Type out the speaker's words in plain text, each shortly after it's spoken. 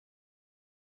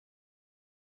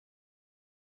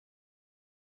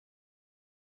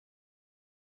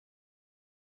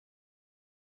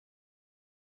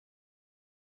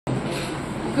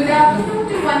Good afternoon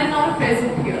to one and all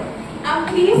present here. I'm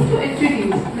pleased to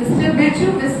introduce Mr.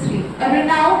 Birju Mistry, a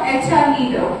renowned HR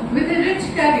leader with a rich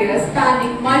career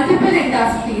spanning multiple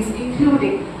industries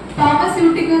including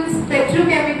pharmaceuticals,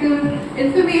 petrochemical,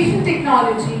 information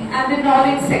technology and the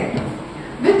knowledge sector.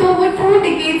 With over 2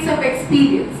 decades of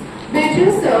experience,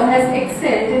 Birju sir has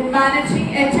excelled in managing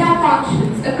HR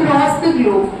functions across the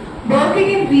globe, working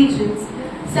in regions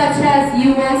such as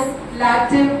US,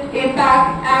 Latin,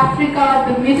 APAC, Africa,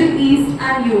 the Middle East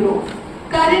and Europe.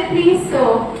 Currently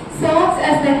serves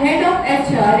as the head of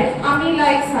HR at Ami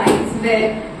Lifesciences,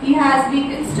 where he has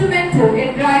been instrumental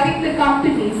in driving the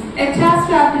company's HR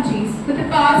strategies for the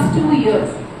past 2 years.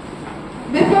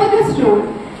 Before this role,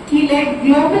 he led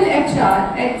global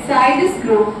HR at Zydus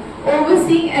Group,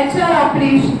 overseeing HR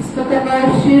operations for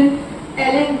commercial,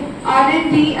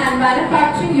 R&D and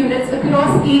manufacturing units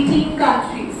across 18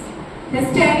 countries. His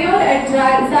tenure at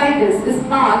Zydus is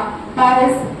marked by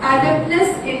his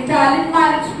adeptness in talent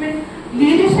management,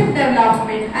 leadership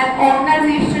development and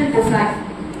organizational design.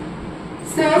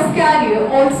 Sir's career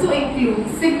also includes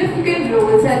significant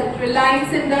roles at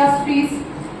Reliance Industries,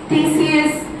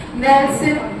 TCS,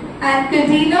 Nelson and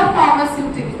Cadila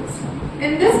Pharmaceuticals.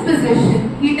 In this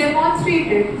position, he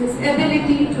demonstrated his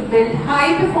ability to build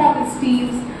high-performance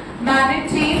teams, manage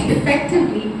change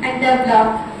effectively and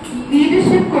develop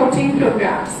leadership coaching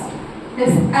programs.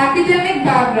 His academic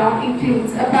background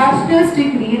includes a bachelor's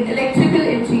degree in electrical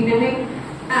engineering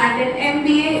and an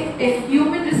MBA in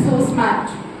human resource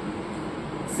management.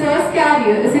 Sir's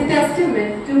career is a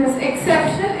testament to his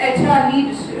exceptional HR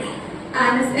leadership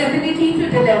and his ability to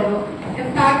deliver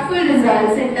impactful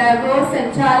results in diverse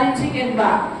and challenging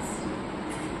environments.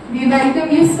 We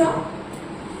welcome you, sir.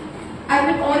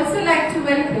 I would also like to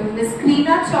welcome Ms.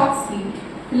 Krina Chokshi,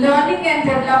 Learning and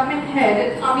Development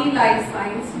Head at Ami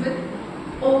Lifesciences with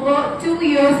over 2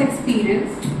 years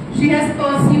experience. She has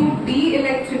pursued B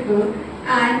Electrical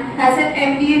and has an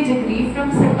MBA degree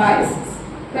from Symbiosis.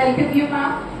 Welcome you,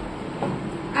 ma'am.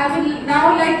 I would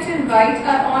now like to invite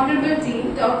our Honorable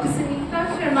Dean, Dr. Sunita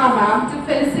Sharma ma'am, to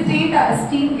felicitate our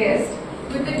esteemed guest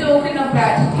with a token of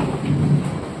gratitude.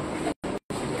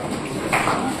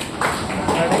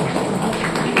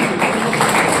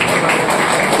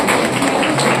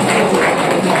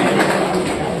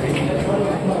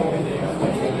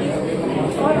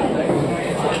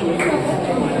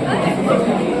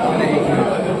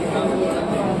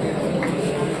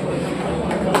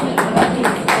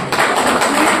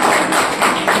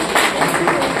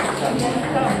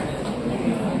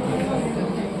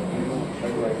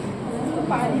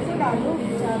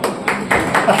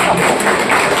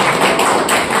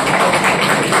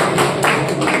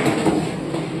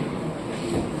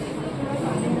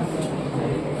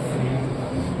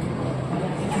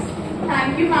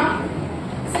 Thank you, ma'am.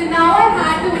 So now I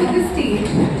hand over the stage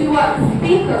to our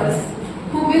speakers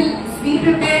who will be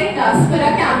preparing us for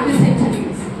our campus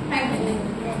interviews.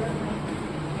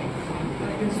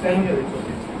 Thank you.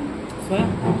 Sir,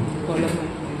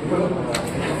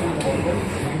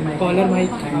 caller mic.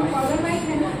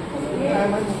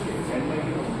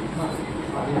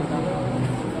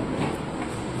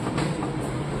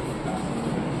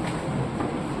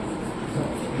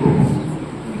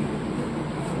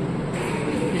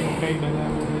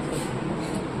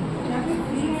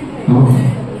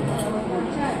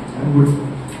 I'm good.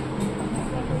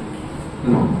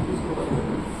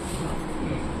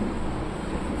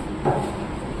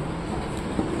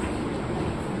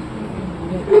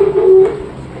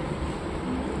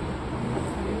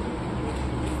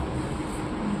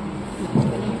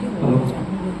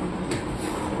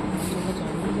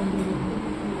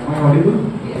 Am I audible?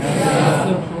 Yes.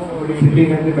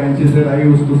 Sitting at the benches that I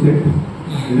used to sit.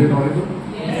 Is it audible?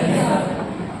 Yes.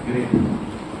 Great.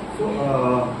 So,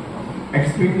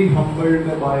 extremely humbled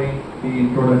by the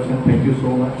introduction. Thank you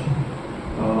so much.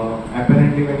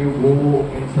 Apparently, when you go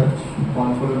in such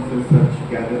conferences, such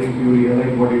gatherings, you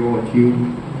realize what you have achieved,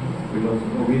 because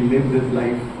we live this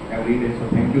life every day. So,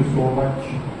 thank you so much,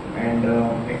 and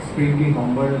extremely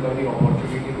humbled by the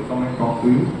opportunity to come and talk to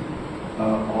you.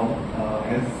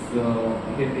 As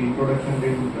again, the introduction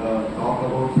did talk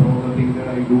about some of the things that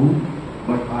I do,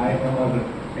 but I am a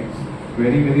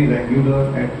very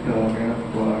regular at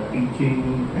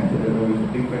teaching and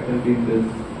visiting faculty in this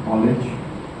college,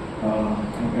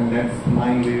 and that's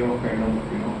my way of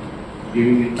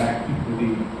giving it back to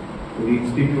the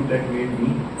institute that made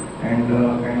me, and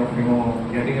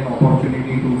getting an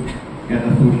opportunity to get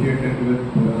associated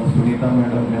with Sunita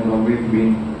madam has always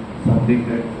been something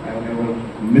that I've never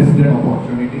missed an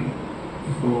opportunity.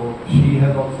 So she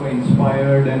has also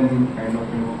inspired and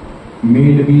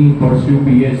made me pursue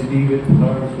PhD with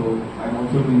her. So I'm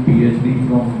also doing PhD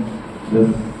from this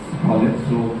college.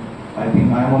 So I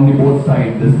think I'm on the both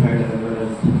sides, this side as well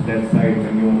as that side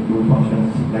when you do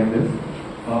functions like this.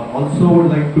 Also would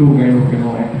like to kind of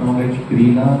acknowledge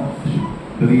Krina.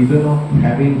 The reason of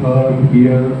having her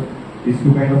here is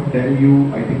to kind of tell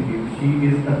you, I think she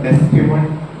is a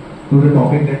testament to the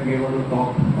topic that we are going to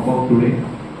talk about today.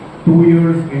 2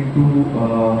 years into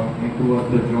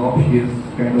the job, she has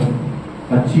kind of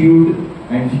achieved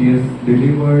and she has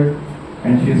delivered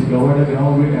and she has covered the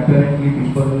ground with apparently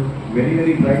people,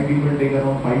 very bright people take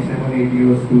around 5, 7, 8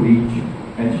 years to reach,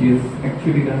 and she has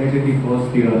actually done it in the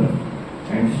first year.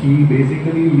 And she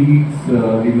basically leads the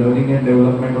learning and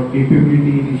development of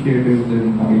capability initiatives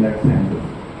in Ami Lifesciences.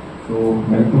 So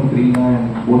welcome Krina,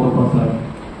 and both of us are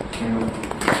kind of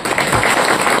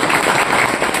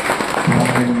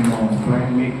try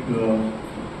and make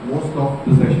most of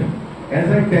the session. As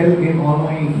I tell in all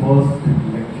my first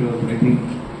lectures, I think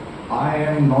I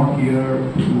am not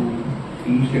here to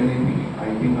teach anything.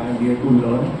 I think I am here to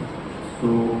learn. So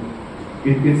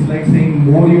it's like saying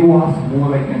more you ask,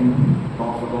 more I can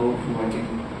talk about. So I think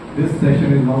this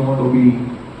session is not going to be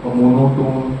a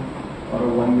monotone or a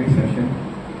one-way session.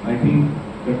 I think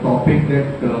the topic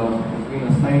that has been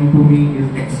assigned to me is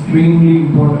extremely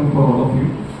important for all of you.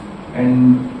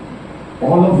 And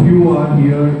all of you are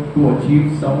here to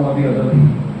achieve some or the other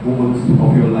goals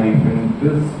of your life. And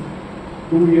this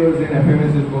 2 years in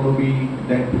FMS is going to be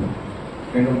that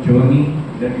kind of journey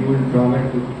that you will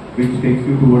travel to, which takes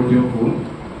you towards your goal.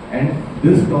 And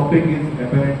this topic is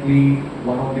apparently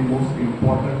one of the most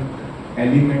important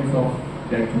elements of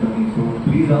that journey. So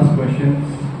please ask questions.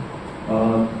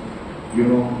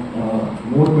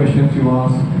 More questions you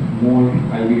ask, more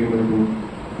I'll be able to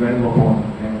dwell upon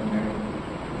and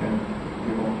kind of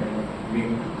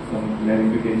make some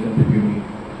clarifications if you need.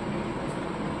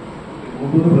 Go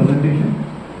to the presentation.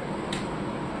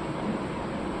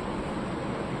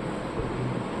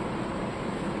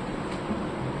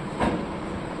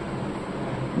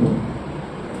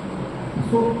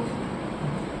 So,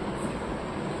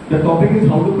 the topic is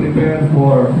how to prepare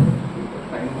for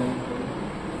time.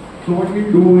 So what we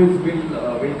do is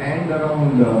we'll end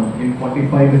around in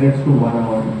 45 minutes to 1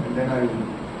 hour, and then I'll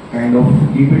kind of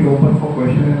keep it open for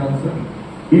question and answer.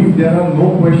 If there are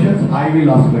no questions, I will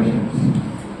ask questions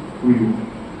to you,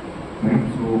 right?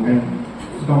 So and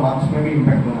उसका marks में भी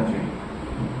impact होना चाहिए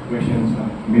questions का,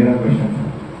 मेरा questions का,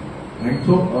 right?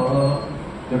 So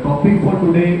the topic for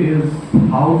today is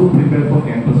how to prepare for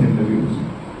campus interviews,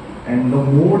 and the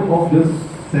mode of this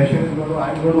session is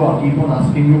I'm going to keep on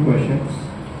asking you questions,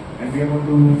 and we are going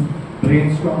to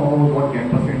brainstorm about what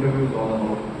campus interview is all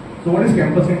about. So what is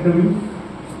campus interview?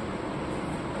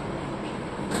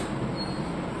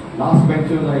 Last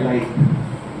benchers I like.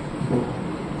 So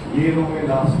ये लोग में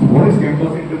last. What is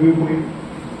campus interview for you?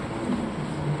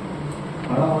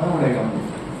 खड़ा होना पड़ेगा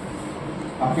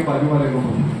आपके बाजू वाले को,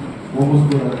 वो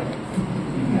मुस्कुरा रहा है.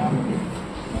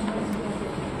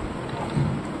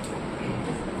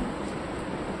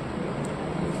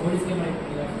 What is the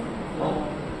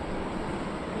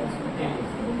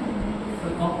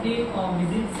company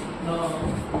visits the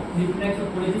different types of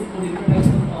colleges for different types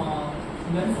of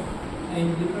students and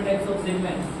different types of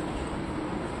segments.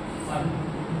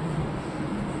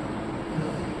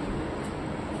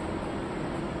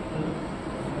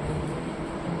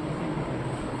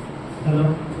 Hello.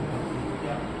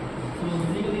 Yeah. So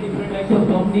basically, different types of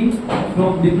companies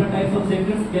from different types of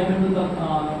sectors came into the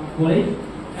college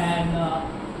and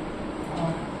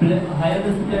hire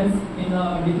the students in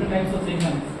different types of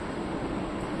segments.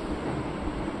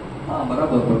 हाँ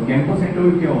बराबर. तो campus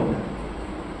interview क्या होता है?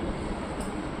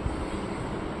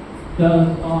 The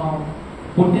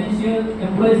potential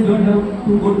employees don't have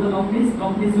to go to the companies.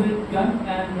 Companies will come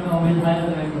and will hire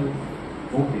the employees.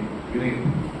 Okay, great.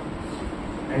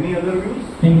 Any other views?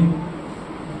 Thank you.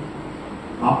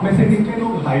 आप में से कितने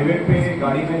लोग हाईवे पे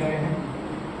गाड़ी में गए हैं?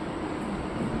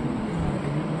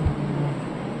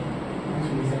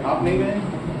 आप नहीं गए?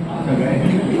 अच्छा गए.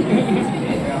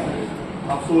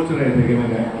 आप सोच रहे थे कि मैं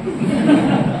गया.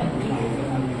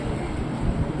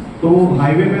 तो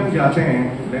हाईवे में हम जाते हैं,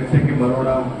 जैसे कि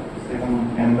बड़ौदा से हम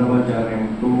अहमदाबाद जा रहे हैं,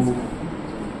 तो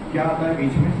क्या आता है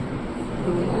बीच में?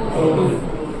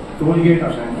 टोल गेट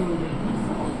आता है.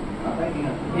 आता है नहीं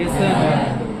आता? Yes sir.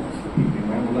 ठीक है,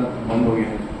 मैं बोला बंद हो गया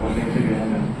और से गया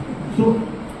मैं. So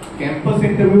campus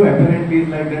interview apparently is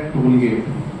like that toll gate.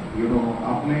 You know,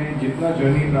 आपने जितना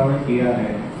जर्नी ट्रैवल किया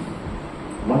है,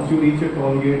 once you reach a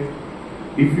toll gate,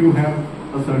 if you have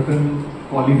a certain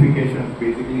qualification,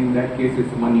 basically in that case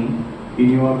it's money,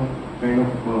 in your kind of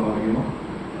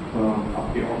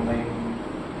आपके online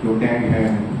जो tag है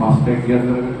FASTag के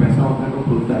अंदर अगर पैसा होता है तो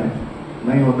खुलता है,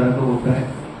 नहीं होता है तो होता है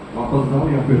वापस जाओ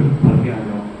या फिर भर के आ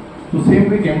जाओ. So same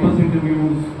way campus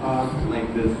interviews are like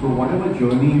this. So whatever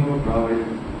journey you have traveled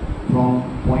from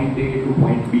point A to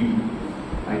point B,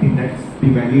 I think that's the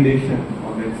validation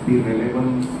or that's the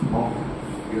relevance of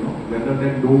whether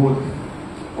that door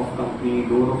of company,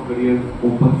 door of career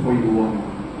opens for you or not.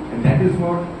 And that is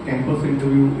what campus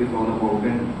interview is all about.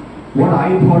 And what I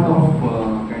thought of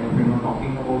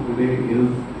talking about today is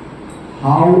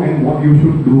how and what you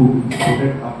should do so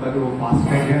that आपका जो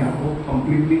FASTag है ना वो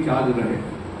completely charge रहे.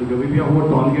 तो जब भी आप वो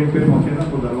टोल गेट पे पहुंचे ना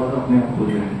तो दरवाजा अपने आप खुल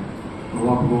जाए. तो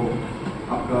आपको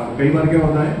आपका कई बार क्या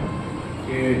होता है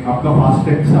कि आपका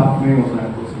फास्टैग साफ नहीं होता है,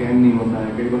 तो स्कैन नहीं होता है,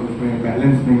 कई बार उसमें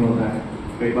बैलेंस नहीं होता है,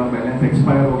 कई बार बैलेंस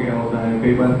एक्सपायर हो गया होता है,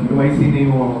 कई बार KYC नहीं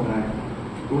हुआ होता है.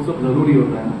 तो वो सब जरूरी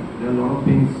होता है ना. There are lot of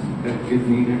things that is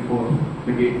needed for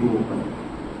the gate to open.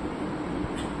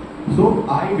 So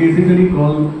I basically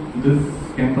call this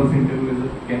campus interview is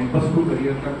a campus to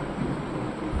career का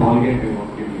टोल गेट है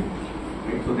आपके लिए.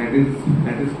 So that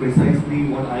is precisely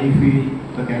what I feel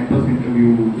the campus interview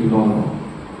is all about.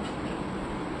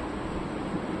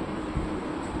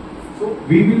 So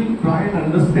we will try and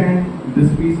understand this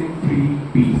piece in 3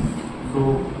 P's. So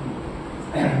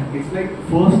it's like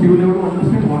first you will have to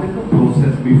understand what is the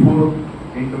process before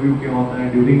interview क्या होता है,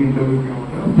 during interview क्या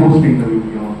होता है, post interview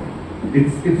क्या होता है.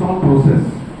 It's all process.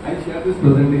 I'll share this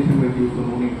presentation with you,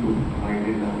 so no need to mind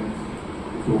it down.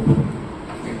 It's open.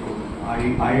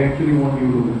 I actually want you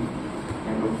to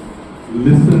kind of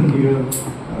listen here,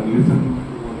 listen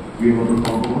to what we are going to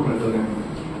talk about rather than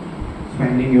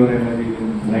spending your energy in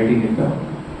writing it down.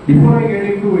 Before I get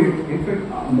into it, in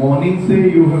fact, morning say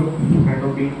you have kind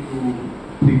of been to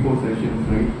 3-4 sessions,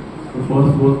 right? The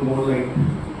first was more like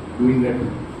doing that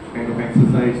kind of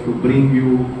exercise to bring you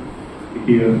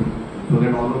here so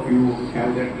that all of you have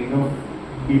that enough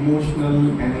emotional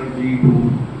energy to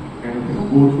kind of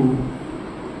go through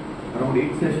around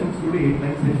 8 sessions today,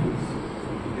 8-9 sessions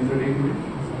in the day today.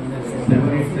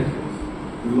 7-8 sessions.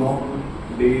 Long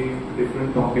day,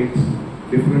 different topics,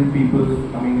 different people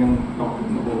coming and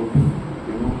talking about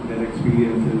their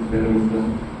experiences, their wisdom.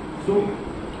 So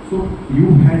you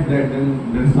had that. Then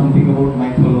there's something about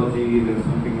mythology, there's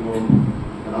something about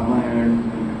Ramayana and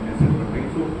etc. Right?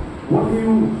 So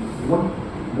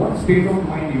what state of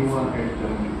mind you are at?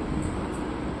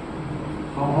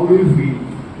 How do you feel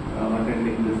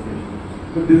attending this session?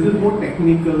 So this is more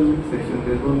technical session.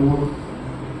 There were more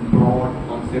broad,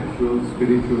 conceptual,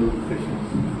 spiritual sessions.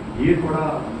 ये थोड़ा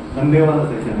Sunday वाला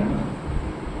session है ना.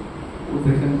 वो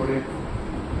session थोड़े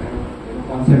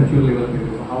conceptual level पे.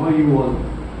 So how are you all?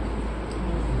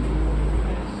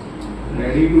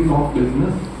 Ready to talk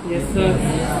business? Yes sir.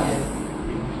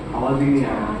 आवाज ही नहीं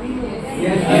आया.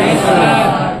 Yes sir.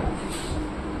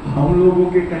 हम लोगों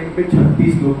के टाइम पे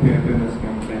 36 लोग थे FMS के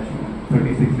बैच में.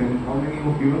 36 and how many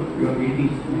of you are 80?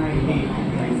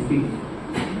 90.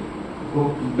 तो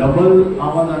डबल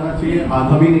आवाज आना चाहिए.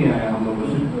 आधा भी नहीं आया हम लोगों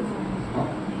से.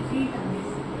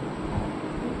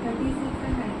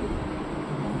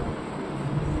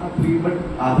 बट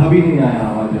आधा भी नहीं आया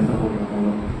आवाज जैसा बोल रहा था.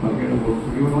 Forget about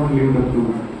it. You are not lived up to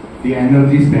the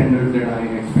energy standards that I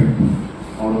expect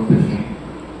out of this.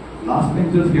 Last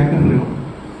benchers क्या कर रहे हो?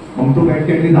 हम तो बैठ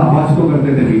के एटलीस्ट आवाज तो करते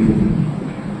थे बीच में.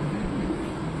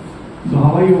 So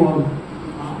how are you all?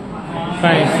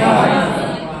 Fine.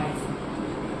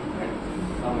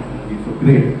 So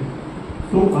great.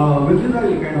 So with this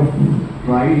I'll kind of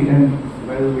try and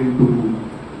well into.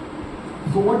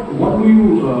 So what do you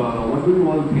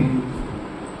all think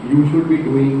you should be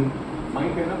doing?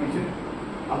 Mic है ना पीछे?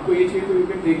 आपको ये चाहिए तो you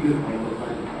can take this mic also.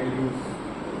 I'll use.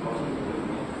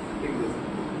 Take this.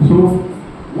 So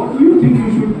what do you think you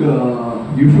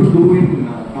should do in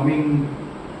coming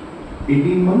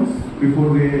 18 months before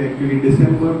they actually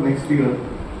December next year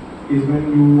is when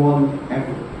you all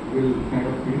will kind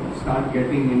of start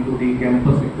getting into the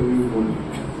campus interview mode.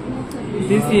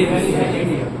 This year.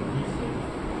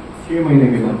 6 महीने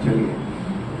के बाद चलिए.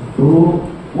 तो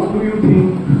what do you think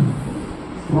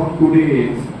from today?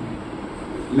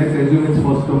 Let's assume it's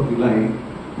 1st of July.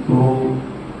 So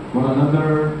for another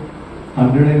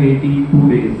 182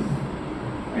 days,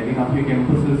 I think आपके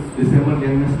campuses December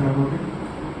में start होते हैं.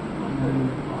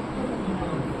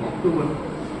 October,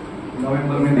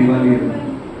 November में दिवाली है.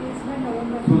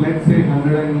 So let's say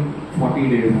 140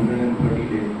 days, 130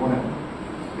 days, whatever.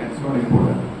 That's not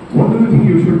important. What do you think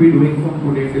you should be doing from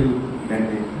today till that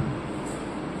day?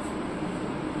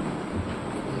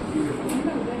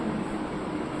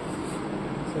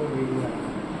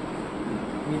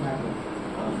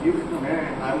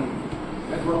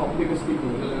 मैं थोड़ा optimistic हूँ,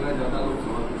 मुझे लग रहा है ज़्यादा लोग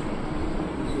सवाल पूछेंगे।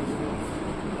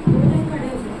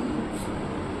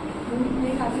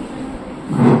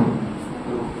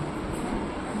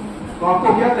 तो आपको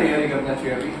क्या तैयारी करना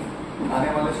चाहिए अभी आने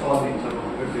वाले 100 दिन? चलो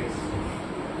 100 days.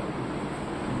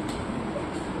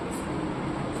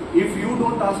 If you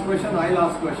don't ask question, I'll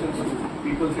ask questions to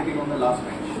people sitting on the last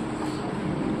bench.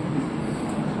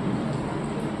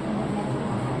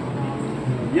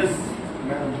 Yes,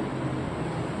 madam.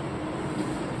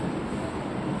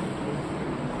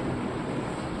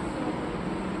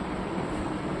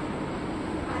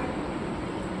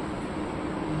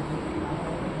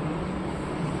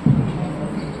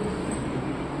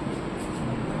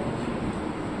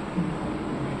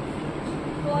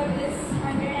 For this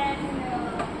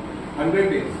 100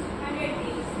 days. 100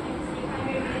 days.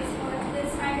 For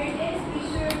this 100 days, we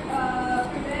should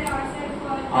prepare ourselves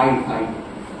for.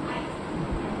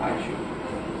 I should.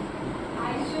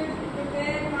 I should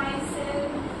prepare myself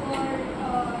for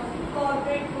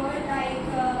corporate world, like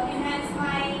enhance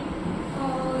my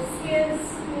skills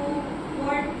to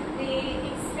what they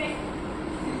expect,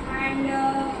 and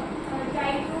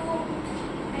try to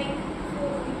like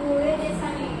पूरे जैसा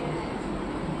नहीं है.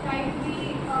 Try to be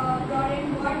brought in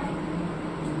what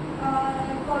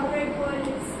corporate world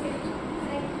is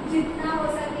like जितना हो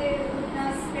सके उतना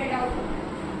spread out.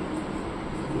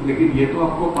 लेकिन ये तो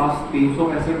आपको पास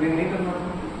 365 दिन नहीं करना था।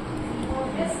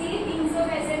 Obviously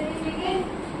 365 दिन, लेकिन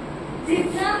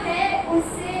जितना है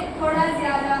उससे थोड़ा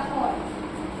ज्यादा और.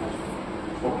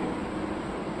 ओके,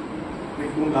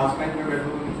 तुम लास्ट टाइम में बैठो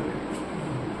तो नहीं चलेगा।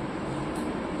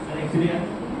 Sir, actually,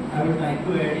 I would like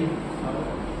to add in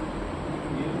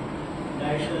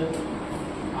that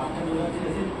आपने बोला कि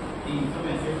जैसे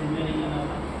 365 दिन में नहीं करना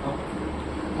था,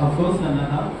 ऑफकोर्स करना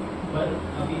था, पर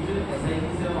अभी जो SIP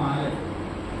से हम आ रहे हैं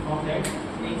और दैट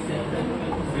एक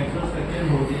रेट्रोस्पेक्टिव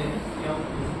हो गए क्या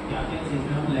क्या क्या चीज़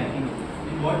में हम lacking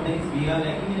in what things we are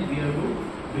lacking and we have to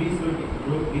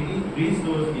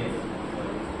restore care.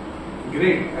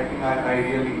 Great. I think I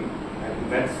really, I think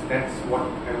that's what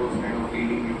I was kind of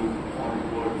leading you on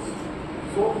towards.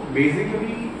 So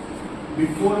basically,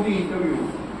 before the interview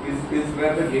is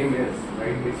where the game is,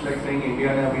 right? It's like saying India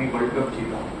ने अभी World Cup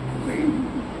जीता, right?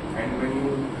 And when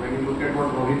you look at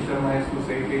what Rohit Sharma has to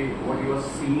say, okay, what you are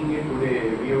seeing it today,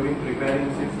 we have been preparing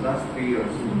since last 3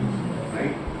 years,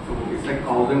 right? So it's like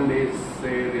 1,000 days.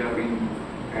 Say they have been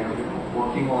kind of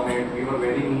working on it. We were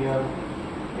very near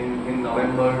in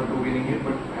November to winning it,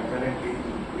 but apparently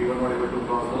we were not able to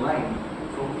cross the line.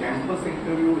 So campus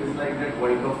interview is like that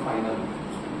World Cup final,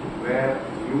 where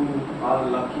you are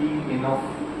lucky enough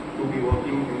to be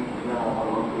working in a,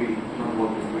 or to be not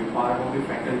working, to be part of the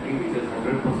faculty which is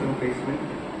 100% placement,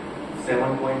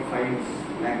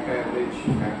 7.5 lakh average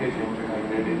package, and I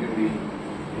read it in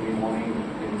the morning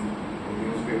in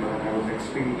newspaper, and I was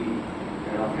extremely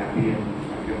kind of happy, and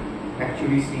I can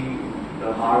actually see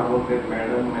the hard work that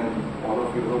madam and all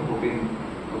of you have put in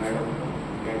to kind of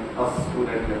get us to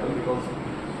that level, because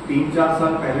 3-4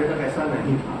 साल पहले तक ऐसा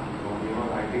नहीं था. You know,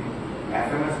 I think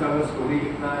FMS का अगर story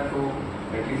लिखना है तो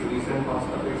at least recent past,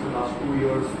 it's the last 2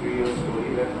 years, 3 years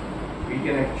story, that we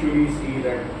can actually see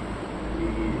that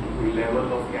the level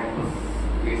of campus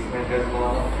placement has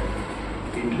gone up,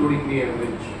 including the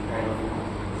average kind of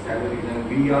salaries,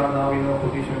 and we are now in a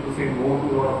position to say no to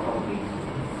a lot of companies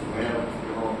where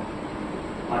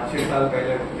 5-6 साल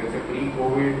पहले जैसे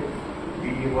pre-COVID we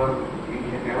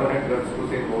never had guts to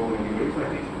say no to anybody. So I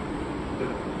think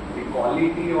the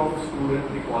quality of students,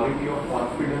 the quality of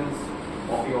confidence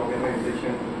of the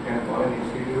organization and for an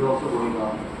institute is also going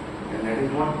up, and that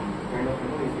is what kind of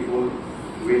is the whole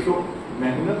way. So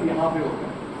मेहनत यहाँ पे होता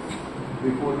है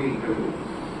before the interview.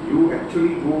 You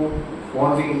actually go for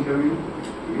the interview.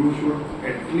 You should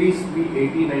at least be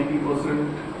 80-90%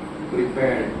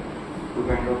 prepared to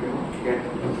kind of get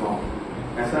the job.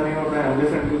 ऐसा नहीं होता है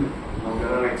unless until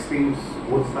there are extremes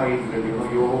both sides, that you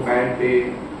have a bad day,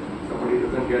 somebody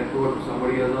doesn't get to it,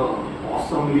 somebody has a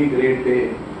awesomely great day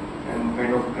and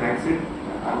kind of cracks it.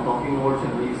 I'm talking about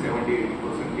generally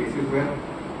 70-80% cases where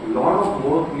a lot of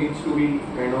work needs to be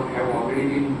kind of have already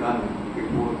been done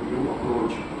before you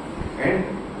approach. And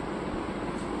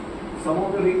some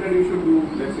of the things that you should do,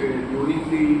 let's say during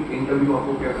the interview,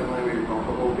 आपको क्या करना है, we'll talk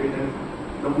about it. And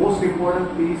the most important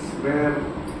piece where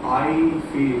I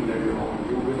feel that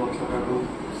you will also have to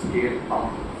scale up.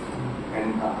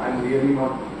 And I'm really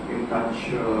not in touch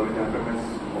with FMS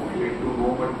of late to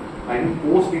know, but I think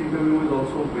post-interview is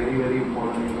also very, very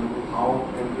important in terms of how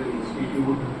as the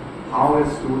institute, how as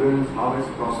students, how as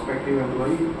prospective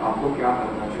employee, आपको क्या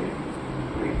करना चाहिए,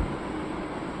 right?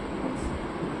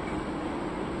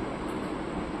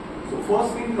 So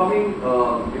first thing coming,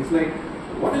 it's like,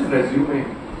 what is resume?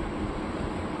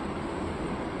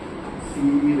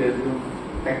 CV, resume.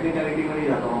 Technicality में नहीं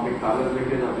जाता हूँ, एक कागज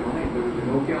लेके जाते हो ना इंटरव्यू में,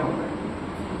 वो क्या होता है?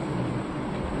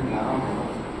 नाम होगा।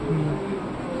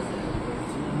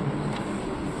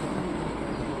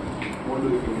 What do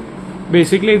you think?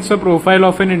 Basically, it's a profile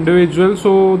of an individual,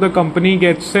 so the company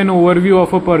gets an overview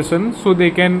of a person, so they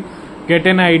can get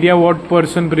an idea what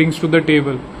person brings to the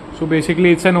table. So basically,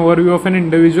 it's an overview of an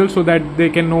individual, so that they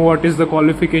can know what is the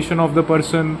qualification of the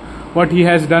person, what he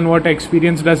has done, what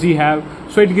experience does he have.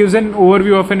 So it gives an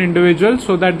overview of an individual,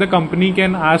 so that the company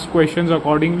can ask questions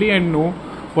accordingly and know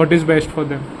what is best for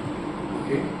them.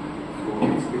 Okay, so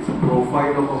it's a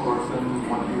profile of a person,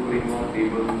 what you bring on the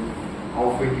table, how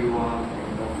fit you are.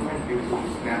 Gives you a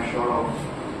snapshot of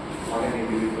what an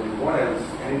individual. What else?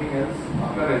 Anything else?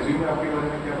 आपका resume आपके बारे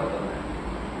में क्या बताता है?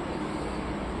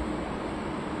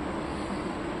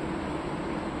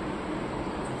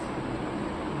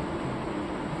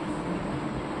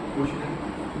 कुछ नहीं.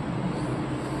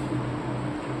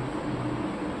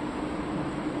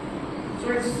 So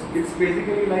it's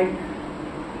basically like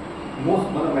most.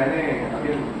 मतलब मैंने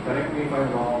again correct me if I'm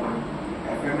wrong, but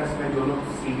FMS में जो लोग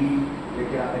CV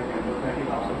लेके आते हैं कैंपस में, कि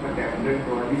आप सबका टेम्पलेट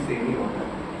प्रोबब्ली सेम ही होता है.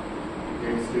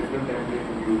 It's different template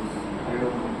to use. I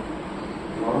don't know.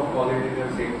 Lot of colleges have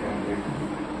same template.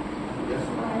 Yes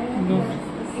No.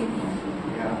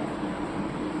 या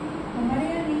हमारे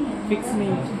यहाँ नहीं है. Fix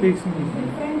नहीं.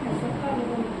 डिफरेंट है सबका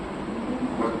अलग.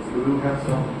 But do you have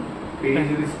some page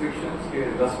restrictions के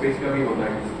 10 पेज का भी होता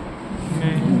है?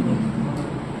 नहीं.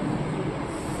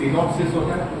 सिनॉप्सिस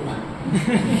होता है.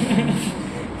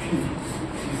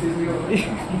 Do you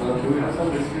have some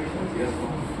restrictions? Yes, no.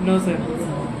 No, sir.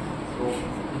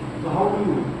 So how do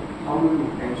you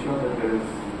ensure that there is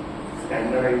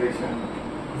standardization?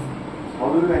 How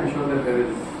do you ensure that there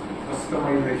is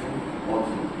customization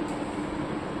also?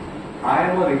 I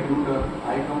am a recruiter. I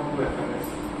come to FMS.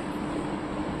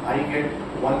 I get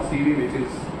one CV which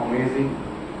is amazing,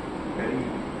 very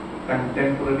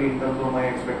contemporary in terms of my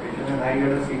expectation, and I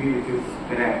get a CV which is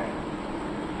correct.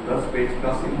 10 page का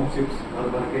synopsis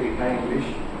भर के लिखा है English,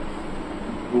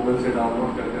 Google से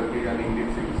download कर करके या LinkedIn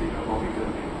से किसी का कॉपी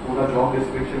करके, पूरा जॉब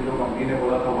डिस्क्रिप्शन जो कंपनी ने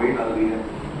बोला था वही डाल दिया है.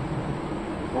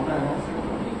 होता है ना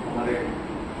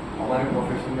हमारे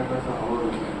प्रोफेशन में ऐसा अवॉइड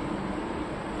होता है.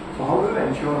 So how do you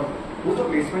ensure वो तो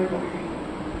placement committee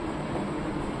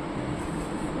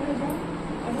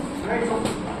right. So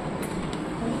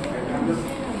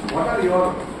what are your,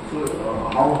 so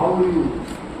how do you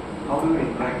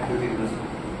interact with the industry?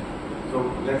 So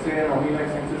let's say Ami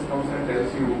Lifesciences comes and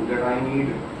tells you that I need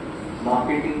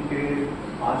marketing के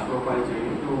 5 profile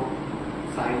चाहिए, तो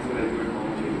science graduate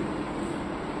होने चाहिए.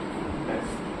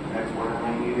 That's what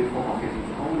I need for marketing.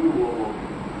 How do you work on it?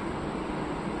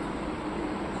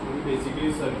 So we basically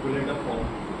circulate a form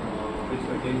which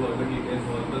contains all the details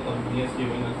what the company has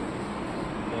given us,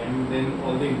 and then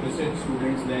all the interested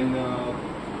students then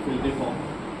fill the form,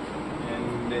 and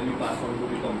then we pass on to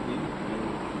the company.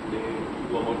 They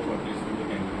go about shortlisting the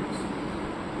candidates.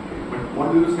 But what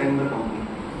do you send the company?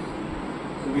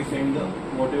 So we send the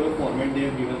whatever format they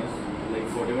have given us, like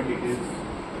whatever details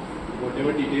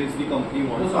the company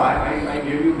wants. So I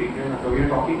gave you detail. So we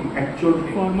are talking actual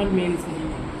thing. Formal mails.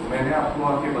 मैंने आपको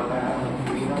आके बताया,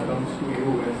 Krina comes to you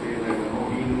and says that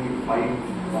we need 5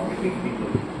 marketing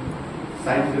people.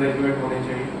 Science graduate होने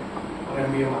चाहिए और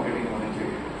MBA marketing होने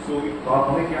चाहिए. तो आप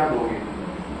हमें क्या दोगे?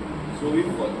 So we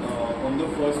on the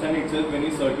first time itself when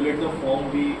we circulate the form,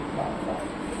 we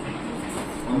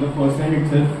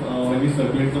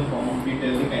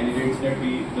tell the candidates that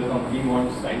the company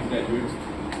wants science graduates,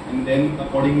 and then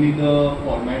accordingly the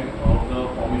format of the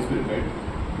form is prepared,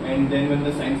 and then when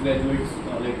the science graduates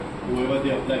like whoever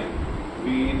they apply,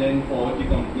 we then forward the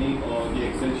company the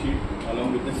Excel sheet along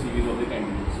with the CVs of the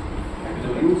candidates. So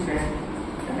you send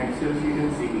an Excel sheet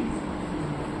and CV.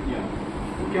 Yeah.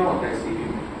 तो क्या होता है CV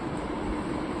में?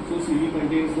 So CV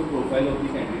contains the profile of the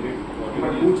candidate.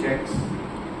 But who checks?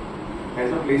 As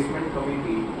a placement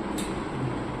committee,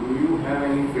 do you have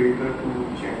any filter to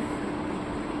check?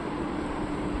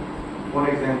 For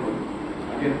example,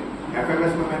 again,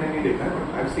 FMS में मैंने नहीं देखा है, but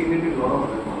I've seen it in lot of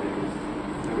other colleges.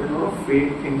 There is a lot of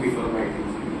fake thing people write in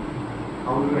CV.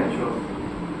 How do you ensure?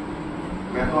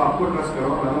 मैं तो आपको trust कर रहा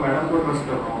हूँ, मैं तो मैडम को ट्रस्ट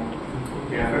कर रहा हूँ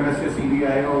कि FMS से CV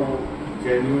आएगा वो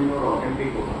genuine और authentic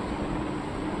होगा.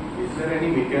 Is there any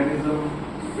mechanism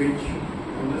which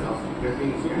I'm just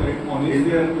asking? So correct, honestly, is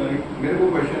there? correct. मेरे को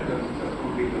question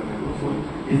complete करने दो.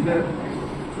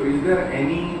 So is there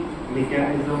any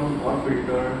mechanism or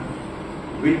filter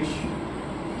which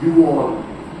you all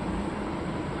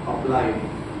apply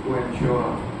to ensure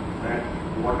that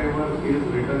whatever is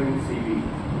written in CV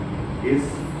is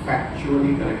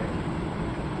factually correct,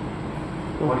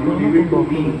 or you leave it to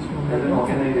me as an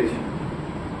organization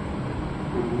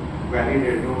to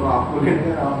validate? तो आपको लेना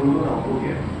है, आप बोलो ना आपको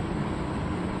क्या है.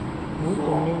 So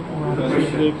the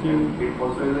question, it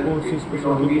also is a, it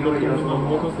only have a yes or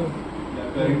no.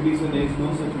 Currently, so there is no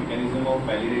such mechanism of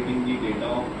validating the data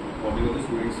of whatever the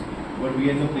students. But we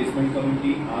as a placement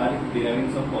committee are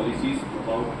deriving some policies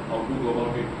about how to go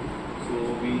about it. So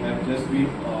we have just been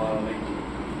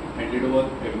handed over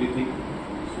everything.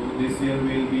 So this year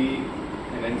we will be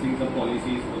enhancing some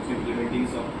policies, also implementing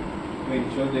some to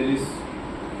ensure there is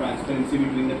transparency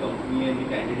between the company and the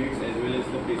candidates, as well as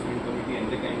the placement committee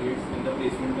and the candidates, and the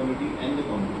placement committee and the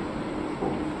company.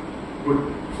 Good.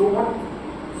 So what?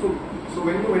 So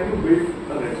when you build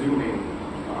a resume,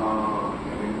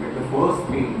 the first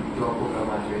thing जो आपको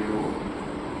करना चाहिए वो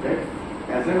that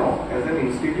as an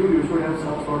institute you should have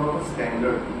some sort of a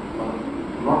standard,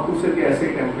 not to say कि ऐसे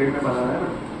template में बनाना है,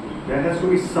 but there has to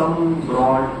be some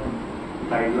broad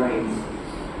guidelines.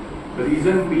 The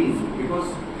reason being because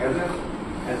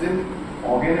as an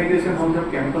organization हम जब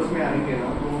campus में आएंगे ना,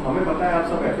 तो हमें पता है आप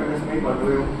सब FMS में ही पढ़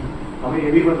रहे हो, हमें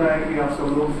ये भी पता है कि आप सब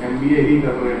लोग MBA ही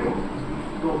कर रहे हो,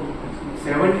 तो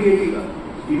 70-80 का.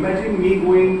 Imagine me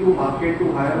going to market to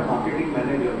hire a marketing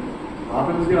manager. वहाँ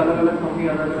पे मुझे अलग अलग कंपनी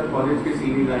अलग अलग कॉलेज के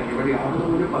सीवीज आएंगे, बट यहाँ पे तो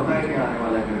मुझे पता है क्या आने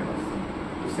वाला है मेरे पास.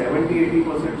 तो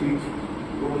 70-80% चीज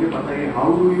तो मुझे पता है.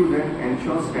 How do you then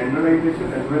ensure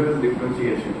standardisation as well as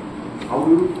differentiation? How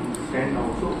do you stand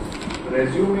out? So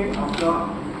resume आपका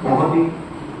बहुत ही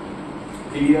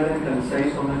क्लियर एंड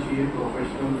कंसाइज होना चाहिए,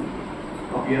 प्रोफेशनल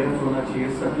अपीयरेंस होना चाहिए,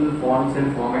 सटल फॉन्ट्स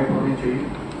एंड फॉर्मेट होने चाहिए.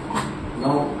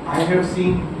 Now I have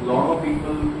seen lot of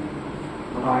people.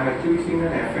 I have actually seen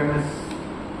an FMS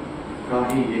का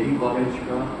ही यही कॉलेज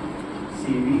का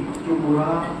CV जो पूरा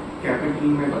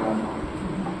कैपिटल में बना था.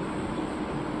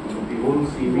 The whole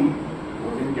CV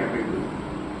was in capital.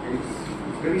 It's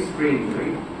very strange,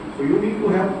 right? So you need to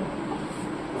have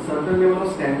a certain level of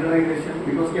standardization,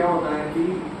 because क्या होता है कि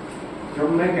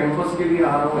जब मैं कैंपस के लिए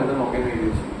आ रहा हूँ as an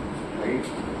organization,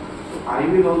 right? I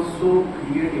will also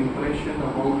create impression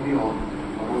about the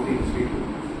institute.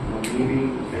 Me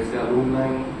being as the alumni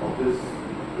of this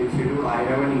institute, I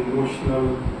have an emotional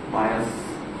bias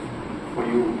for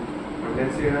you. But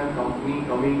let's say a company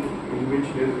coming in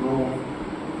which there is no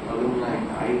alumni,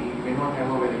 I may not have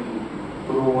a very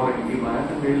pro or anti bias,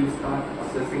 and they will start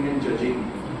assessing and judging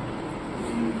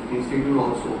the institute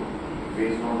also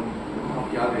based on आप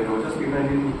क्या दे रहे हो. Just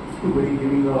imagine somebody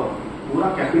giving a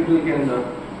पूरा capital के अंदर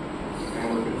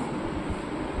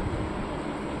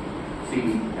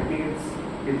CV. I think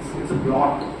it's a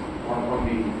blot on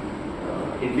the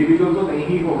individual. तो नहीं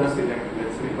ही होगा select,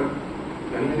 let's say, but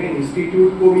कहीं ना कहीं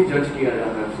institute को भी judge किया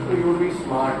जाता है. So you would be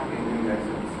smart in that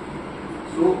sense.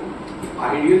 So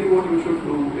ideally what you should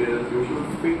do is you should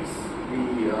fix the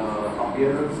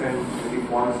appearance and the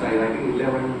font size. I think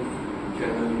 11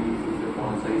 generally is the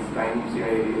font size times the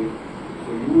ideal. So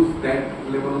use that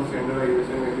level of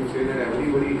standardization when you say that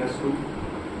everybody has to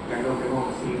kind of,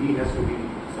 CV has to be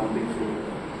something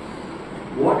similar.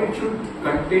 What it should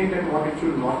contain and what it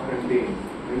should not contain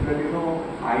is that,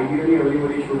 ideally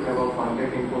everybody should have a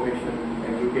contact information,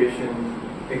 education,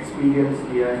 experience,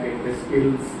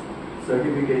 skills,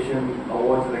 certification,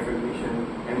 awards, recognition,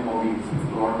 and hobbies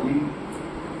broadly.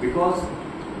 Because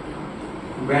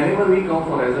whenever we come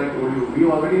for, as I told you, we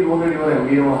already know that you are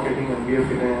MBA marketing, MBA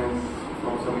finance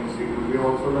from some institute. We have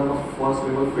also done a first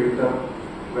level filter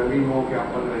where we know कि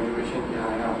आपका graduation क्या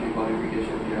है, आपकी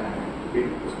qualification क्या है, फिर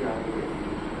उसके आगे.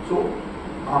 So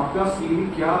आपका CV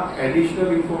क्या additional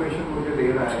information मुझे दे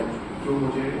रहा है जो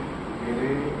मुझे मेरे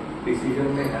decision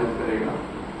में help करेगा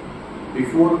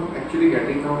before actually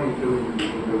getting down into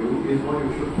interview is what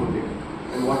you should put in.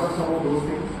 And what are some of those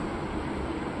things?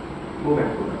 Go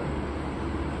back to that.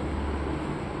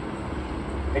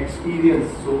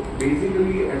 Experience. So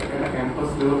basically at a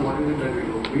campus level, what is it that we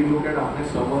do? We look at आपने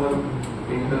summer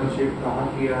internship कहाँ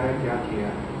किया है, क्या किया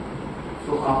है.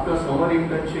 So after summer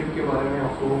internship के बारे में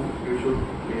आपको you should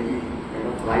maybe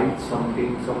write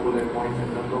something, some bullet points in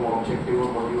terms of objective or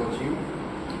what you achieve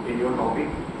in your topic.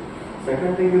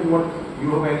 Second thing is what you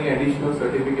have any additional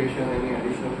certification, any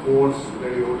additional course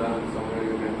that you have done somewhere,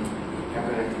 you can have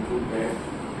an attitude there.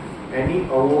 Any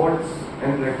awards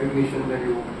and recognition that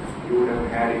you would have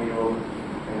had in your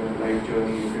life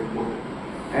journey, you can put.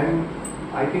 And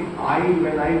I think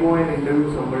when I go and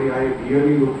interview somebody, I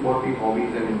really look for the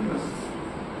hobbies and interests.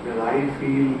 Because I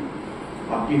feel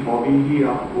आपकी hobby ही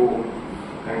आपको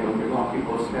kind of आपकी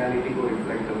personality को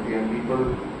reflect करती है. People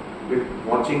with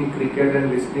watching cricket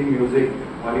and listening music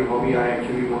वाली hobby I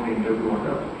actually don't interview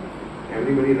under.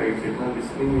 Everybody writes it. ना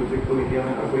listening music तो India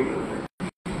में हर कोई करता है.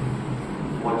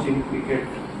 Watching cricket.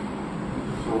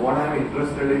 So what I'm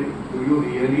interested in, do you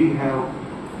really have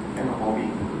an hobby?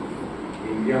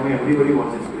 India में everybody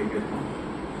watches cricket.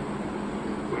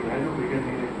 कोई है जो cricket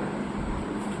नहीं देखता है?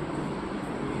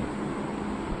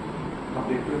 आप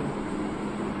देखते हो?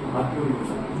 हाथ क्यों नहीं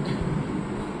उठाते?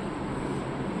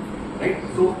 Right?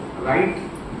 So write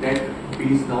that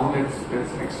piece down.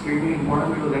 That's extremely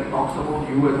important because that talks about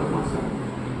you as a person.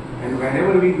 And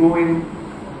whenever we go in,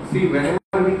 see,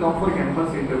 whenever we come for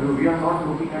campus interview, we are not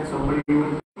looking at somebody who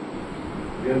will,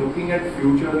 we are looking at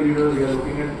future leaders, we are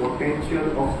looking at potential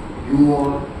of you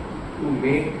all to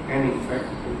make an impact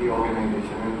in the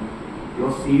organization. And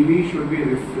your CV should be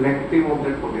reflective of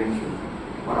that potential.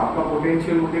 और आपका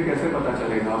potential मुझे कैसे पता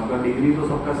चलेगा? आपका degree तो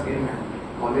सबका same है,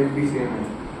 कॉलेज भी सेम है.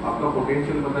 आपका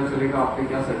पोटेंशियल पता चलेगा आपने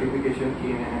क्या सर्टिफिकेशन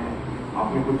किए हैं,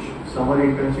 आपने कुछ समर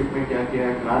इंटर्नशिप में क्या किया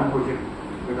है, ग्रांट प्रोजेक्ट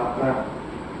में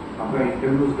आपका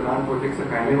इंटरव्यूज ग्रांट प्रोजेक्ट से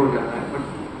पहले हो जाता है.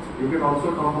 But you can also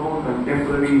talk about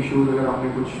contemporary issues. अगर आपने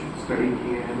कुछ स्टडी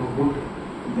किए हैं तो put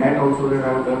that also that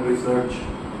I have done research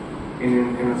in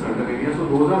a certain area. So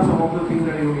those are some of the things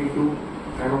that you need to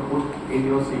kind of put in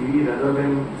your CV rather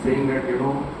than saying that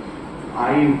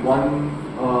I won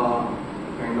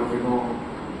kind of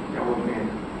क्या बोलते हैं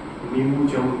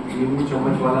नींबू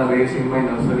चम्मच वाला race in my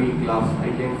nursery class. I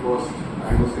came first.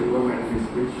 I was silver medalist,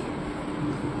 which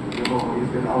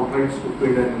is an outright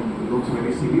stupid and looks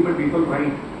very silly. But people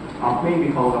write. आपने ही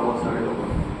लिखा होगा बहुत सारे लोगों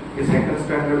ने कि सेकंड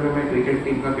स्टैंडर्ड में मैं क्रिकेट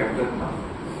टीम का कैप्टन था.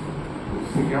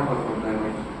 उससे क्या फर्क पड़ता है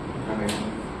भाई?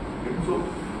 So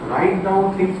write down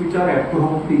things which are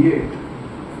appropriate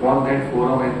for that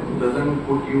forum and doesn't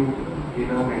put you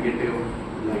in a negative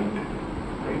light.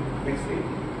 Right? Next thing.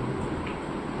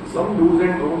 Some do's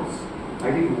and don'ts.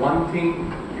 I think one thing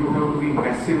you have to be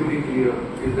massively clear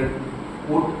is that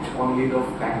put only the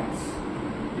facts.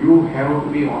 You have to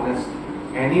be honest.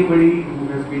 Anybody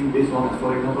who has been dishonest,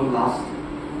 for example, last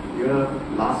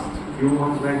few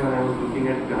months back when I was looking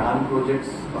at grant projects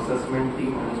assessment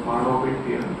team, I was part of it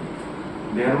here.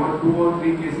 There were 2 or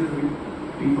 3 cases with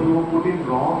people who put in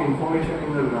wrong information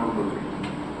in the grant project.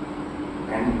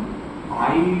 And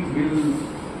I will,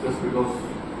 just because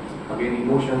again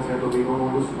emotions and we don't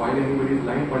want to spoil anybody's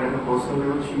life, but at a personal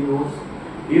level she knows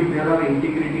if there are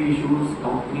integrity issues,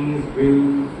 companies will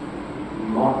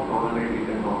not tolerate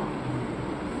it at all.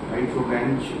 Right? So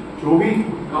bench जो भी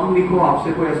कम लिखो,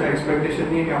 आपसे कोई ऐसा expectation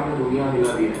नहीं है कि आपने दुनिया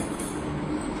हिला दी है.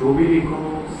 जो भी लिखो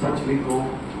सच लिखो.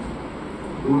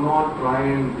 Do not try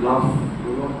and bluff.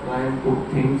 Do not try and put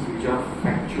things which are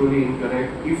factually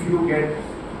incorrect. If you get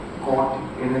caught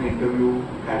in an interview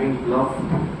having bluffed,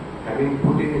 having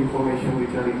put in information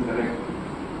which are incorrect,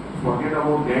 forget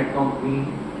about that company.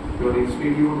 Your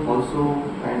institute also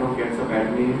kind of gets a bad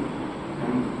name.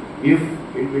 And if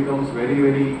it becomes very,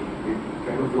 it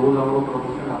kind of blows out of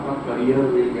proportion, आपका career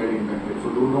will get impacted. So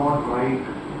do not write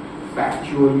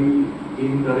factually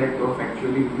incorrect or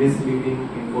factually misleading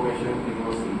information in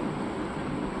your CV.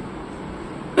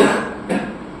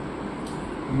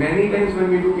 Many times when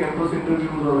we do campus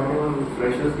interviews or whenever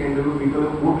freshers can interview, people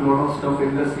have put lot of stuff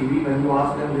in the CV. When you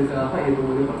ask them, they say, "हाँ ये तो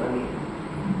मुझे पता नहीं है."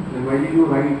 Then why did you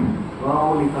write? वहाँ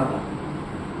वो लिखा था.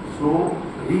 So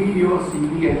read your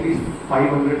CV at least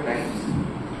 500 times.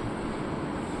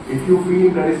 If you feel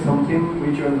there is something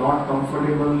which you are not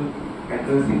comfortable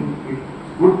addressing, it's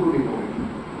good to remove it.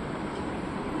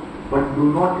 But do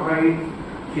not write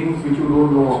things which you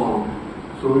don't know about.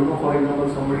 So for example,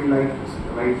 somebody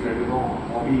writes that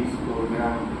hobbies. So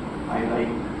I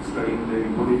like studying the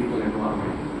political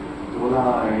environment. तो बोला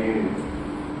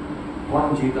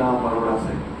कौन जीता बड़ौदा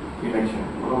से election?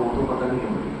 बोला वो तो पता नहीं है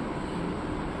मुझे.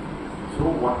 So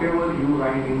whatever you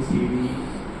write in CV,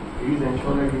 please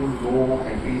ensure that you know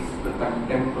at least the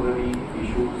contemporary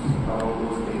issues around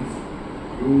those things.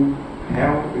 You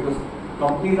have, because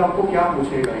companies आपको क्या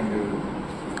पूछेगा इंटरव्यू?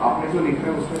 आपने जो लिखा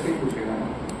है उसमें से ही पूछेगा ना.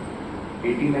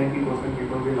 80-90%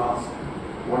 people will ask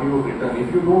what you have written.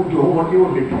 If you don't know what you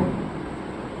have written,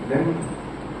 then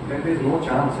there is no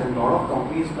chance. And lot of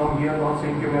companies come here not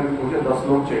saying कि मुझे 10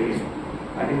 लोग चाहिए.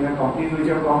 I think the companies which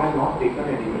have come have not taken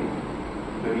anybody.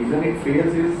 The reason it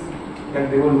fails is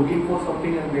that they were looking for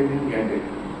something and they didn't get it.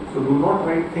 So do not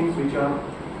write things which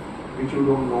you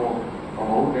don't know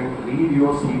about, and read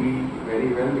your CV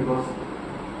very well, because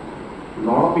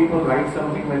lot of people write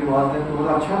something when you ask them to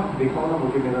बोला अच्छा देखो ना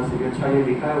मुझे मेरा CV अच्छा ये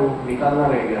लिखा है, वो निकालना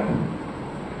रह गया.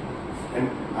 And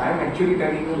I am actually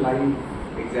telling you live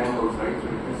examples, right? So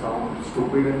it may sound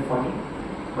stupid and funny,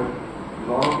 but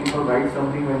lot of people write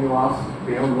something when you ask,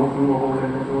 they have no clue about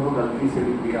it, तो वो गलती से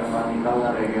लिख दिया था, निकालना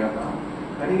रह गया था.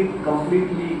 I think it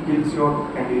completely kills your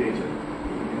candidature.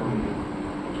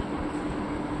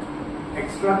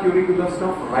 Extracurricular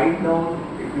stuff, write down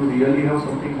if you really have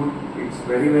something good. It's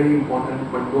very, very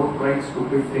important, but don't write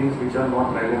stupid things which are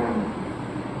not relevant.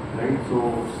 Right?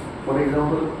 So, for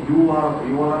example, you are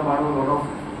part of a lot of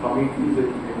committees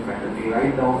in faculty.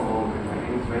 Write down about it. I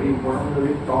think it's very important because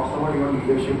it talks about your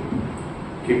leadership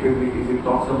capabilities. It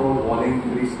talks about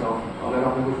voluntary stuff. अगर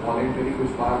आपने कुछ voluntary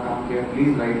कुछ बाहर काम किया,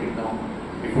 please write it down.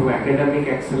 If you academic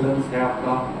excellence है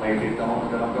आपका, write it down.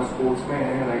 अगर आपका sports में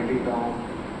है, write it down.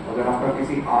 अगर आपका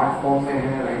किसी art form में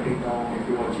है, write it down. If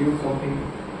you achieve something,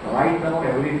 write down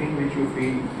everything which you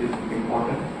feel is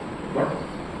important. But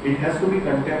it has to be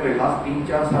contemporary. Last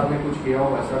 3-4 साल में कुछ किया हो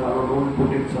ऐसा डालो. Don't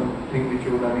put in something which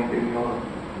you done it in your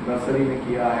nursery में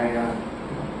किया है या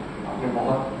आपने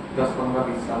बहुत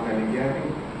 10-15-20 साल पहले किया है.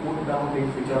 Put down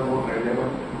things which are more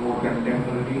relevant, more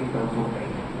contemporary in terms of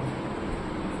time.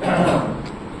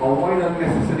 Avoid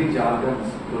unnecessary jargons.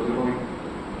 Because you know,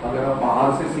 अगर आप बाहर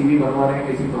से CV बनवा रहे हैं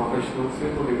किसी प्रोफेशनल से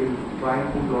तो they will try and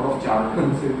put lot of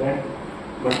jargons in that.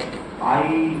 But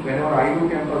whenever I do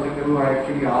campus interview, I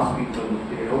actually ask people,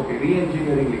 okay,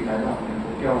 re-engineering लिखा है ना आपने, तो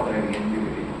क्या होता है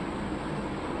re-engineering?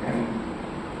 And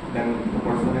then the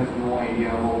person has no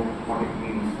idea what it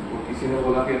means. तो किसी ने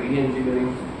बोला कि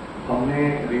re-engineering हमने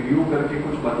रिव्यू करके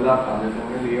कुछ बदला था, जैसे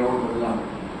हमने लेआउट बदला,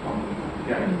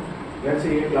 क्या है? Let's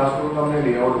say ये क्लासरूम का हमने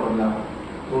लेआउट बदला,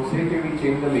 तो say कि we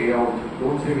change the layout,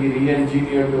 don't say we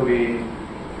re-engineered the way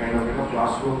kind of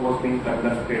classroom was being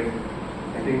conducted.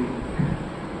 I think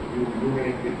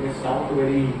it may sound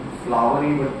very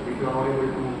flowery, but if you are not able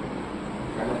to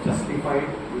kind of justify it,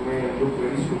 you may look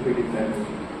very stupid in that way.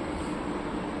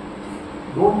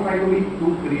 Don't try to be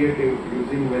too creative,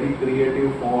 using very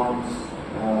creative fonts.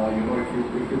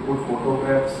 If you put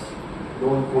photographs,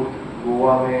 don't put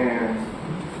Goa में,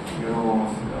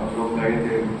 लोग गए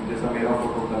थे, जैसा मेरा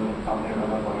photo कल आपने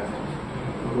डाला था वैसे.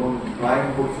 Don't try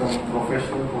and put some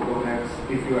professional photographs.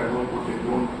 If you don't put it,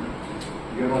 don't,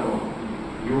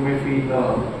 you may feel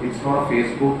it's not a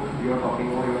Facebook you are talking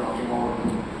about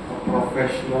a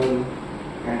professional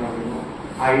kind of,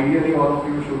 ideally all of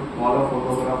you should call a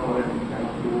photographer and kind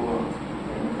of do a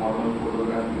normal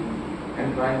photography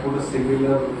and try and put a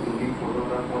similar looking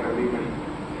photograph for everybody.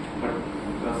 But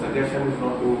the suggestion is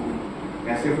not to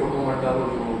ऐसे photo मत डालो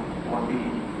जो बहुत ही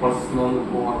personal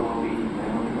और बहुत ही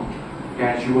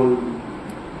casual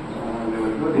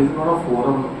level. But this is not a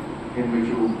forum in which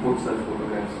you put such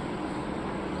photographs.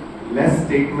 Less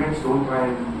statements, don't try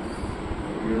and,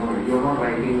 you're not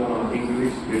writing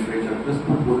English literature. Just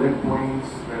put bullet points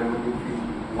wherever you feel,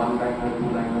 1-liner,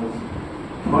 2-liners.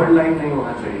 3rd line नहीं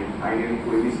होना चाहिए. Ideally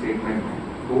कोई भी statement में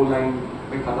 2 line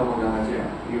में खत्म हो जाना चाहिए.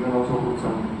 You can also put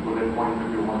some bullet points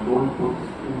if you want. Don't put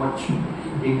too much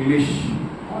English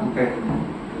content.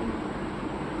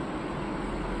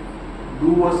 Do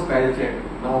a spell check.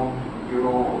 Now,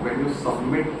 when you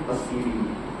submit a CV,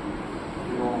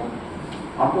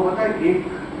 आपको पता है एक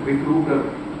रिक्रूटर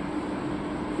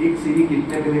एक सीवी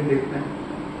कितने मिनट देखते हैं?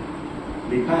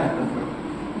 लिखा है ना,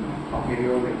 आप मेरी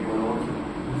और देखिए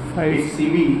वाला एक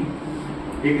सीवी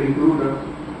एक रिक्रूटर,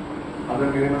 अगर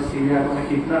मेरे पास सीवी है तो मैं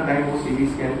कितना टाइम वो सीवी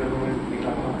स्कैन करने में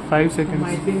निकालता हूँ? 5 seconds.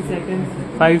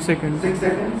 5 seconds. 6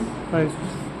 seconds. 5.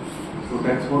 So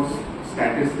that's what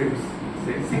statistics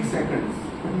say. 6 seconds.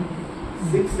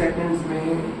 6 seconds में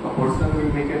a person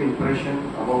will make an impression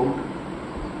about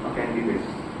a candidate,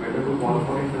 whether to call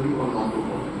for interview or not to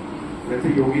call. Let's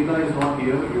say Yogita is not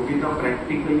here. Yogita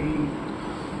practically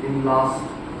in last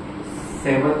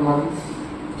 7 months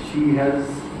she has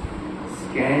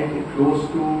scanned close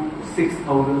to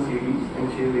 6,000 CVs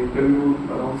and she has interviewed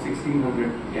around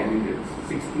 1,600 candidates.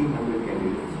 1,600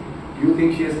 candidates. Do you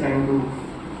think she has time to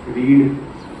read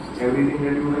everything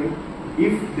that you write?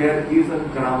 If there is a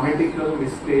grammatical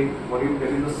mistake or if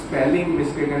there is a spelling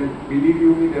mistake, and believe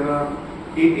you me, there are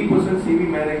 80% CV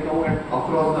मैं देखता हूँ at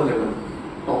across the level,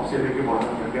 top से लेके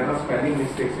bottom में, there are spelling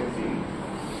mistakes in CV.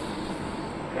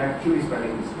 Actually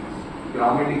spelling mistakes.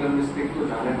 Grammatical mistakes तो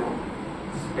जाने दो,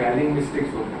 spelling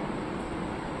mistakes होते हैं.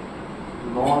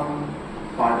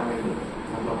 Non-pardonable.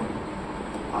 मतलब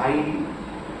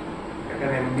at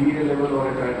an MBA level or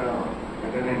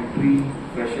at an entry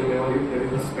fresher level, if there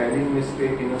is a spelling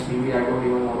mistake in a CV, I don't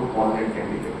even want to call that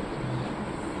candidate.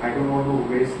 I don't want to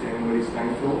waste anybody's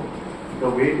time. So the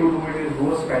way to do it is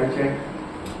do a spell check.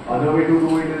 Other way to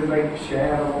do it is like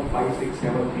share among 5, 6,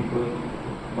 7 people,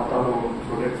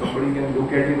 so that somebody can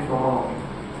look at it from a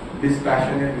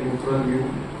dispassionate, neutral view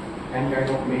and kind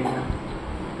of make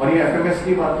और ये FMS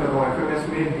की बात कर रहा हूँ, FMS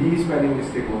में भी spelling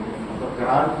mistake होते हैं, मतलब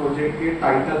ग्रांट प्रोजेक्ट के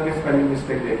टाइटल में स्पेलिंग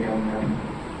मिस्टेक देखे हमने,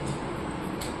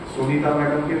 सुनीता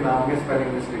मैडम के नाम में स्पेलिंग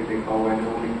मिस्टेक देखा हुआ है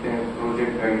जो लिखते हैं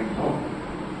project guide, no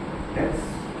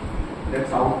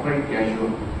that's outright casual.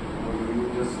 You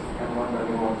just cannot done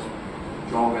your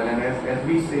job well, and as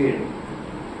we said,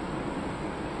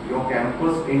 your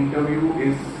campus interview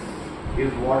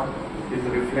is what is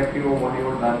reflective of what you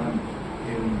have done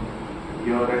in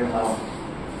year and a half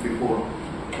before.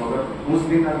 तो अगर उस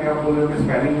दिन आके आप बोले मैं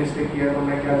spelling mistake किया तो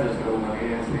मैं क्या जज करूँगा, ये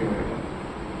ऐसे ही होगा,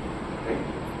 right?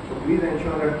 So please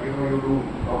ensure that you do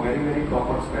a very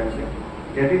proper spell check.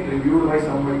 Get it reviewed by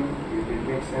somebody. It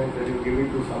makes sense that you give it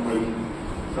to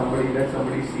somebody let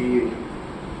somebody see it.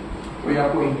 कोई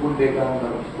आपको input देगा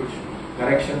अंदर कुछ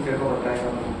corrections है तो बताएगा,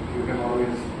 you can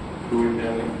always do it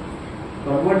there.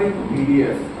 Convert it to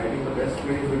PDF. I think the best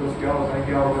way is because क्या होता है,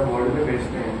 क्या होगा वर्ड में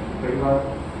भेजते हैं, कई बार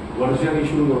वर्जन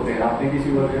इश्यूज होते हैं, आपने किसी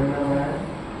वर्जन में बनाया है,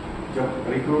 जब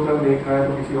रिक्रूटर देख रहा है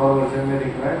तो किसी और वर्जन में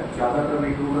देख रहा है, ज़्यादातर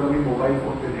रिक्रूटर भी मोबाइल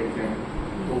फोन पे देखते हैं,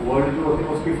 तो वर्ड जो होती है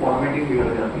उसकी फॉर्मेटिंग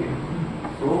बिगड़ जाती है.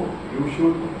 So you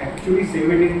should actually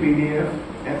save it in PDF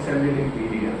and send it in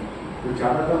PDF. तो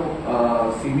ज़्यादातर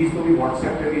CVs तो भी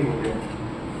WhatsApp पे भी होते हैं,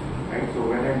 right? So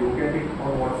when I look at it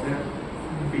on WhatsApp,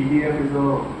 PDF is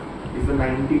a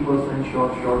 90%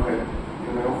 sure bet.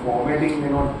 Formatting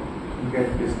may not get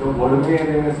disturbed. Word में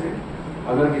देने से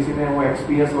अगर किसी ने वो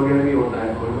XPS वगैरह भी होता है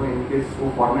तो इनकेस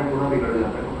वो फॉर्मेट पूरा बिगड़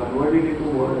जाता है, तो convert it into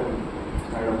Word and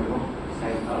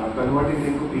convert it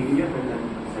into PDF and then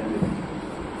send it.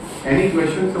 Any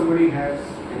questions somebody has?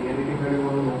 Anything that you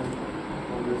want to know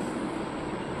on this?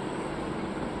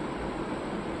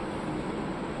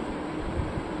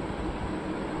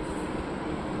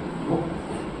 No?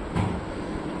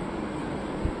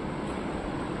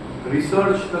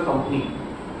 Research the company.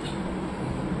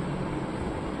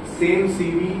 Same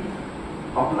CV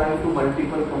applying to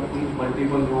multiple companies,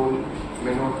 multiple roles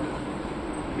may not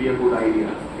be a good idea.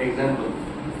 Example,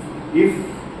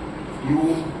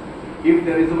 if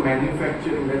there is a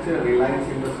manufacturing, let's say Reliance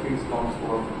Industries comes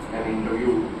for an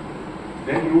interview,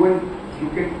 then you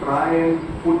can try and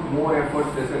put more efforts.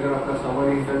 जैसे अगर आपका summer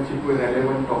internship कोई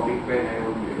relevant topic पे है,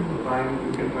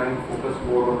 you can try and focus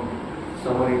more on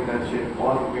summer internship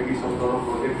or maybe some sort of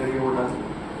project that you have done.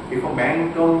 If a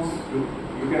bank comes,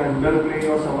 you can underplay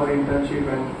your summer internship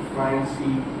and try and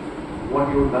see what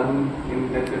you've done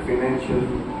in let's say financial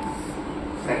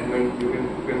segment. You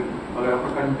can अगर आपका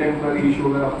contemporary issue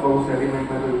अगर आपका उस element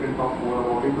में तो you can talk more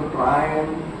about it. So try and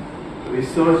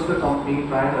research the company,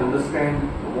 try and understand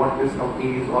what this company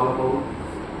is all about.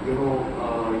 You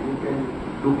can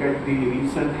look at the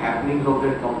recent happenings of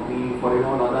that company. For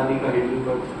example, Adani का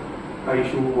Hindenburg का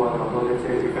issue हुआ था, तो let's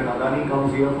say if an Adani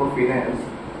comes here for finance,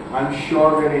 I'm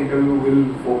sure their interview will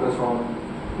focus on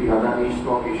the Adani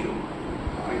stock issue.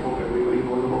 I hope everybody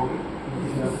knows about it.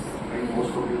 Yes. And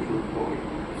most of you should know it.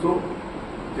 So,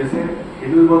 जैसे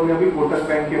हिंडलबर्ग ने अभी Kotak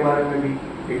bank के बारे में भी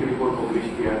एक report publish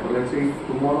किया है, तो let's say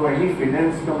tomorrow any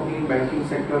finance company, banking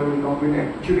sector will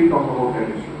actually talk about that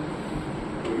issue.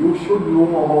 So you should know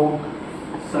about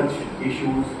such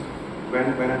issues when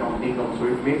a company comes. So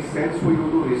it makes sense for you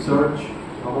to research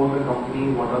about the company,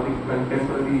 what are the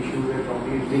contemporary issues that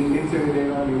company LinkedIn से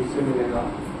मिलेगा, news से मिलेगा,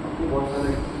 आपको बहुत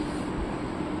सारे.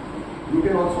 You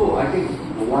can also, I think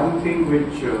one thing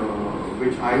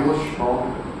which I was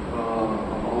shocked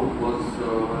about was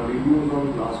reviews on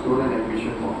Glassdoor and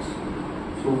Ambition Box.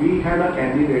 So we had a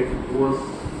candidate who was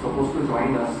supposed to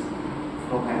join us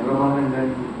from Aarambh, and then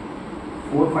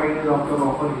 4-5 days after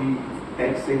offer he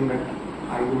texts saying that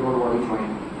I do not want to join.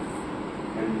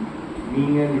 And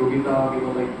me and Yogita, we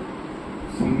were like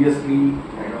seriously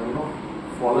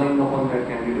following up on that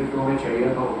candidate. हमें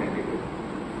चाहिए था वो candidate.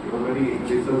 He was very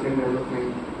research and development.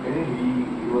 He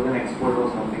was an expert or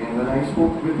something. And when I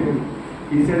spoke with him,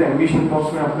 he said Ambition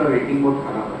Box में आपका rating बहुत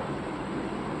खराब है.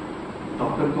 तब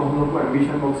तक तो हम लोग को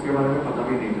Ambition Box के बारे में पता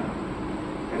भी नहीं था.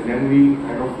 And then we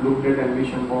kind of looked at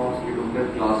Ambition Box, we looked at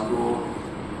Glassdoor,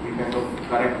 we kind of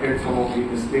corrected some of the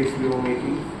mistakes we were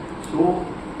making. So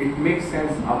it makes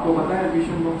sense. आपको पता है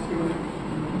Ambition Box के बारे में?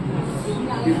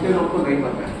 कितने लोग को नहीं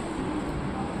पता है?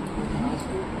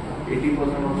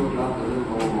 80% of the class doesn't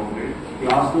know about it.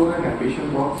 Glassdoor and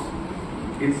Ambition Box,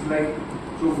 it's like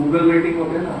जो Google rating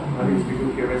होते हैं ना हर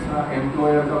इंस्टीट्यूट के, वैसा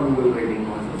एम्प्लॉयर का Google rating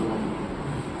होता है.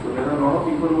 So there are a lot of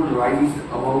people who write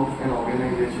about an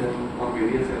organization on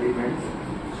various elements.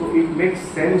 So it makes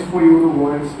sense for you to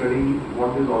go and study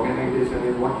what this organization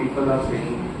is, what people are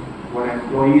saying, what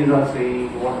employees are saying,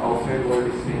 what outside world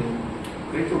is saying.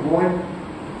 Right? So go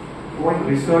and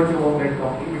research about that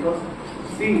company, because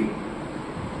see,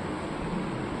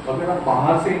 अगर आप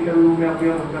बाहर से interview में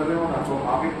appear कर रहे हो ना तो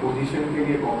आप एक पोजीशन के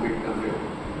लिए कॉम्पीट कर रहे हो,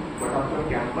 बट आप जब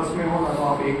कैंपस में हो ना तो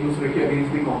आप एक दूसरे के अगेंस्ट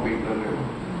भी कॉम्पीट कर रहे हो.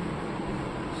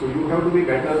 So you have to be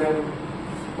better than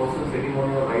person sitting on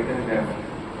your right and left,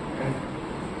 and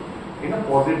in a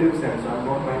positive sense. I am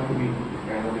not trying to be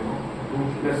kind of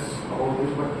ruthless about this,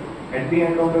 but at the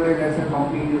end of the day, as a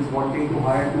company is wanting to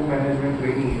hire 2 management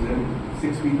trainees and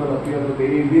 6 people appear, they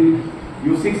will,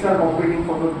 you 6 are competing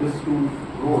for these 2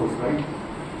 roles, right?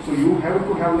 So you have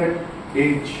to have that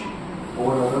edge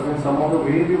over others, and some of the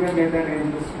ways you can get that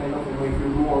edge is kind of, if you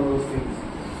do all those things,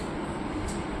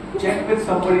 check with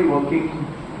somebody working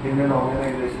in an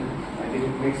organization. I think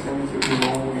it makes sense. If you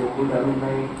know your good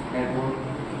alumni network,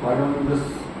 why don't you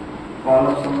just call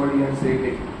up somebody and say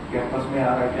कि campus में आ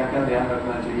रहा है, क्या क्या ध्यान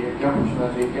रखना चाहिए, क्या पूछना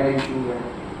चाहिए, क्या इश्यूज है,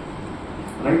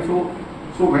 right?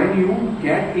 So when you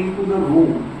get into the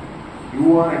room, you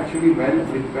are actually well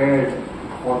prepared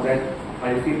for that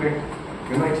ultimate.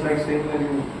 It's like saying that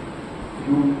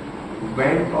you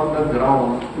went on the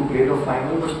ground to play the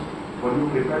final, but were you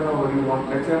prepared or were you not?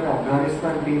 Let's say an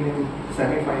Afghanistan team in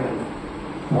semi-final,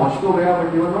 पहुंच तो गया, but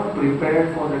they were not prepared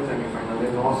for that semi-final.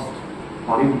 They lost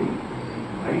horribly,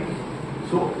 right?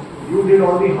 So you did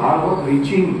all the hard work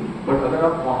reaching, but अगर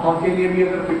आप वहाँ के लिए भी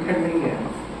अगर prepared नहीं है,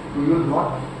 तो you will not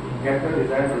get the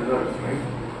desired results, right?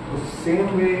 So same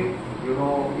way,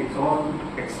 it's all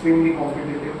extremely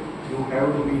competitive. You have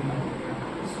to be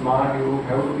smart, you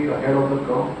have to be ahead of the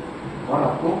curve, और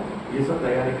आपको ये सब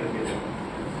तैयारी करके जाओ.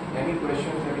 Any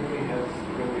questions anybody has?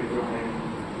 You can raise your hand.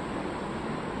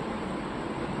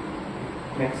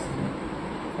 Next.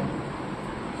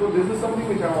 So this is something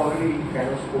which I've already kind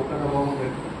of spoken about.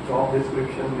 That job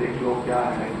description देख लो क्या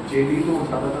है. JD तो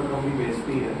ज़्यादातर कंपनी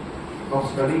भेजती है, तो आप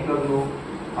स्टडी कर लो,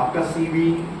 आपका CV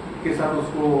के साथ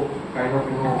उसको kind of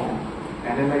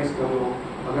एनालाइज कर लो.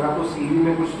 अगर आपको CV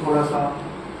में कुछ थोड़ा सा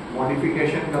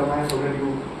मॉडिफिकेशन करना है, so that you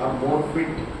are more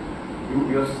fit,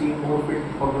 you are seen more fit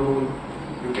for the role,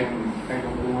 you can kind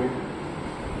of do it.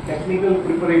 Technical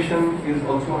preparation is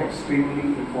also extremely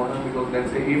important, because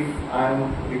let's say if I am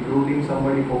recruiting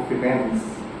somebody for finance,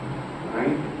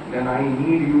 right, then I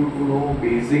need you to know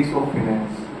basics of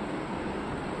finance.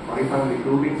 Or if I am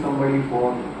recruiting somebody for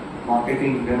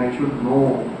marketing, then I should know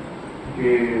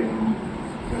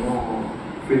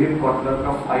Philip Kotler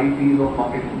का 5 P's of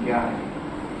marketing क्या है.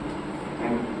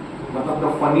 And मतलब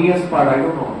the funniest part, I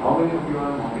don't know how many of you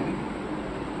are marketing.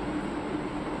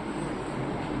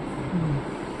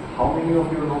 How many of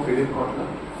you know Philip Kotler?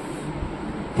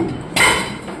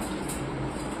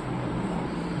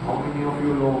 How many of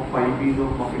you know 5 P's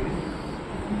of marketing?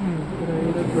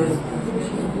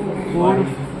 4.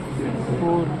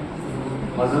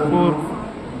 Four.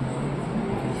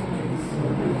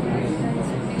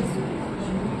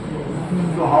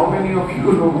 So how many of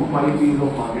you know 5 P's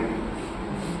of marketing?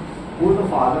 Who is the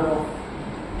father of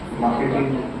marketing?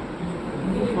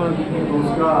 तो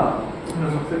उसका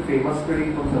सबसे famous study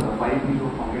कौन सा था? 5 P's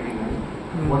of marketing है.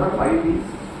 What are 5 P's?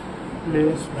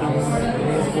 Place,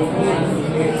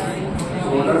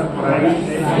 Order, price,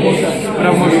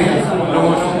 promotion.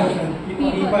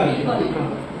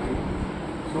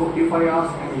 So if I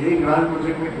ask, यही grand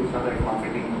project में पूछा था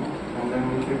मार्केटिंग में, एंड देन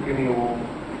मुझे के नहीं वो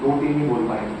 2-3 ही बोल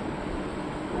पाए,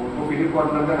 तो उनको फिलिप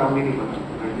कॉटलर का नाम भी नहीं पता.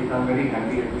 At least I am very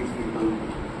happy, at least people,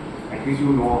 at least you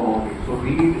know about it. So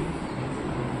read,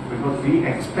 because we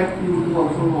expect you to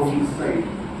also know this side.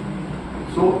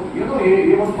 So ये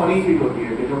बहुत फनी चीज होती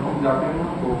है कि जब हम जाते हैं ना,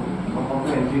 तो हम तो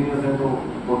इंजीनियर्स हैं, तो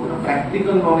बोलते हैं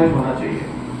प्रैक्टिकल नॉलेज होना चाहिए.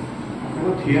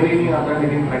 तो थियरी नहीं आता है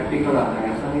लेकिन प्रैक्टिकल आता है,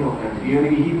 ऐसा नहीं होता है.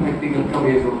 थियरी ही प्रैक्टिकल का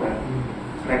बेस होता है,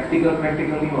 प्रैक्टिकल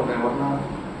नहीं होता है. वरना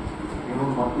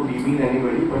not to demean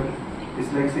anybody, but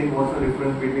it's like saying what's the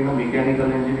difference between a mechanical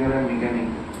engineer and mechanic.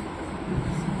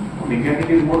 Mechanic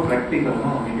is more practical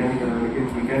ना, मैकेनिकल, लेकिन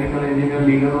मैकेनिकल इंजीनियर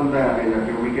लीगल बनता है आगे जाके,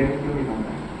 मैकेनिक क्यों नहीं बनता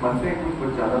है? बनते हैं कुछ,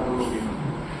 बहुत ज़्यादा तो लोग.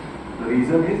 The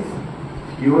reason is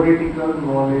theoretical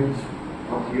knowledge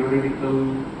और theoretical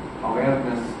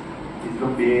awareness is the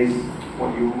base for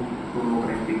you to know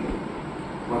practical.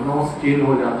 वरना वो स्किल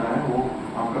हो जाता है, वो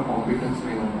आपका कॉम्पिटेंस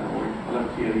नहीं बनता है. वो एक अलग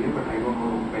थियरी है, but I don't know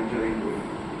venture into it.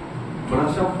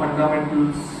 Brush up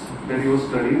fundamentals that you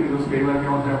study, because कई बार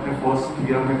क्या होता है आपने फर्स्ट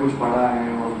ईयर में कुछ पढ़ा है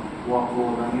और वो आपको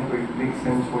होता नहीं है, तो it makes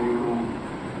sense for you to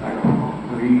I don't know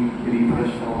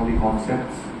refresh some of the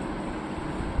concepts.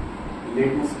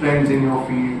 Latest trends in your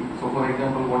field. So for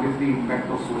example, what is the impact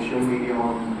of social media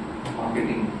on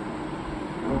marketing?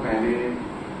 पहले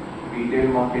retail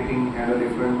marketing had a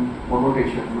different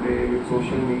connotation. Today with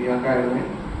social media का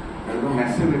there is a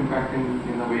massive impact in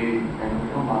the way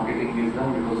marketing is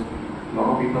done, because a lot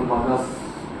of people buzz us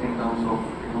in terms of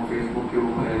Facebook के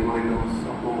ऊपर algorithms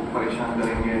आपको परेशान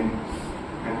करेंगे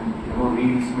and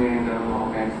reels में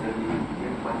accidentally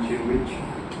get punched in which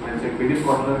let's say British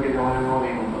corner के जमाने में वो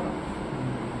नहीं होता था.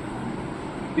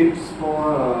 Tips for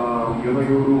you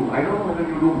do, I don't know whether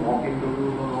you do mock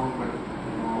interviews or not, but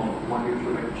what you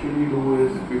should actually do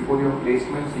is before your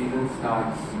placement season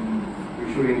starts, you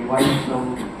should invite some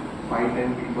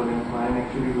 5-10 people and try and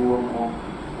actually do a mock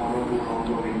 1 or 2 rounds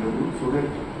of interviews so that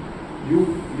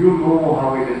you know how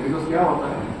it is. Because क्या होता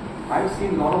है, I've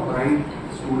seen a lot of bright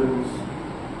students,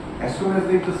 as soon as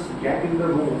they just get in the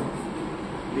room,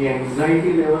 the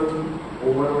anxiety level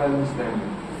overwhelms them.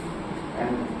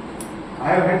 And I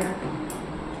have had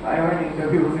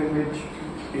interviews in which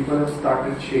people have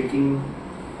started shaking,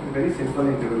 and very simple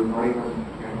interviews, not even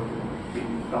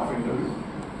tough interviews.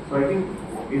 So I think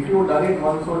if you've done it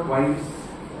once or twice,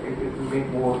 it will make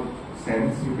more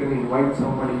sense. You can invite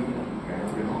somebody and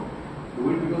do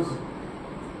it, because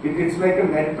it's like a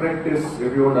net practice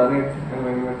if you've done it and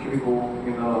when you actually go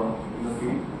in the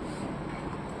field.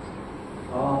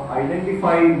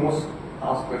 Identify most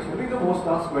asked questions. I think the most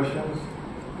asked questions,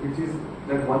 which is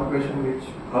that one question which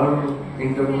her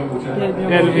interview में पूछा जाता है.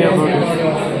 Tell me about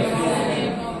yourself.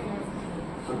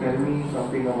 So tell me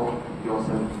something about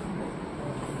yourself.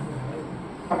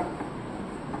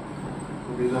 So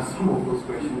these are some of those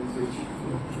questions which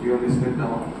you have listed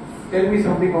down. Tell me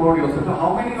something about yourself. So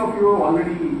how many of you have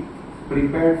already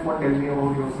prepared for tell me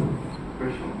about yourself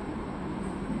question?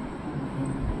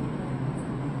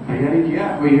 तैयारी किया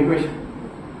कोई ये question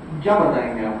क्या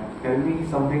बताएंगे आप? Tell me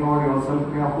something about yourself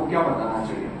में आपको क्या बताना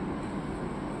चाहिए?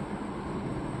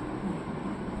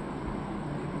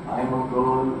 I am a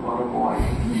girl or a boy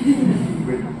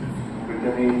with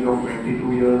an age of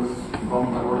 22 years from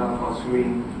Baroda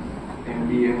pursuing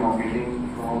MBA marketing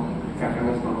from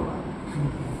FMS-MSU.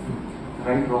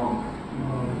 Right, wrong?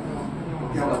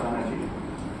 क्या बताना चाहिए?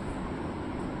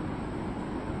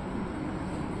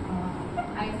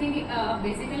 I think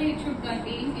basically it should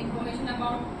contain information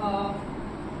about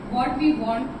what we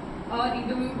want our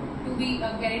interview to be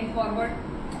carried forward,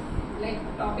 like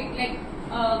topic, like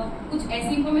कुछ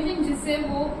ऐसी information जिससे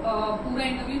वो पूरा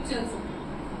interview चल सके.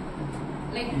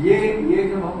 Like ये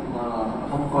जब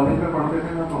हम कॉलेज में पढ़ते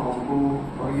थे ना तो हमको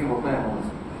और ये होता है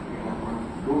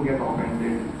don't get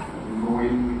offended, no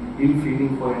ill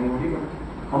feeling for anybody, but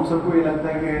हम सबको ये लगता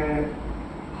है कि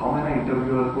हम है ना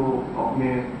इंटरव्यूअर को अपने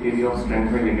एरिया ऑफ स्ट्रेंथ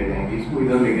में लेके जाएंगे, इसको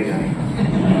इधर लेके जाएंगे.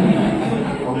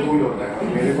 हमको ही होता है,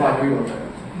 मेरे पास भी होता है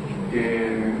कि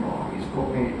इसको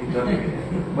अपने इधर लेके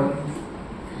जाएंगे, बट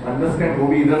अंडरस्टैंड वो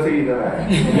भी इधर से इधर आया,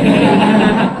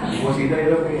 वो सीधा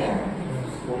इधर नहीं आया,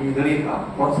 वो भी इधर ही था.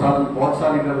 बहुत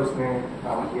साल इधर उसने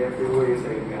काम किया, फिर वो ये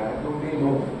सही गया है. तो नहीं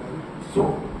no. So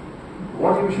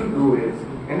what you should do is,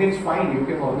 and it's fine, you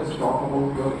can always talk about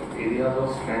your areas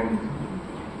of strength,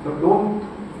 but don't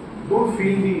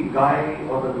feel the guy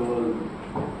or the girl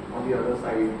on the other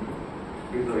side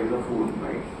is a fool,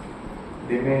 right?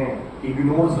 They may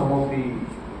ignore some of the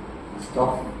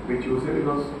stuff which you say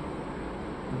because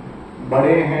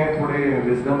बड़े हैं, थोड़े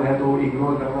wisdom है तो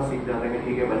ignore करना सीख जाते हैं कि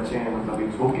ठीक है बच्चे हैं, मतलब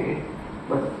it's okay,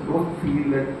 but don't feel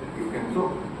that you can. So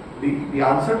the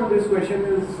answer to this question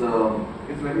is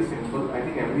it's very simple. I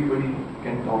think everybody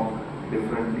can talk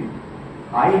differently.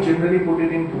 I generally put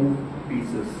it in 2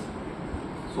 pieces.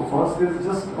 So first is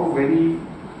just a very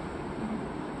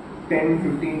 10,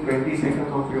 15, 20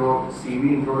 seconds of your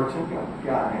CV introduction.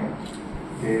 क्या है?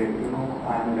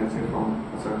 I am, let's say, from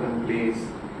a certain place.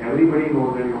 Everybody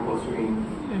knows that you're pursuing.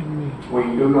 वो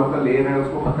interview आपका ले रहा है,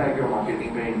 उसको पता है कि वो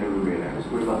मार्केटिंग का इंटरव्यू ले रहा है,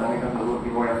 उसको बताने का जरूरत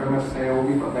नहीं. वो FMS है, वो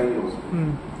भी पता ही है उसको.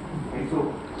 Right? So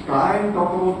try and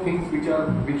talk about things which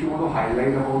you want to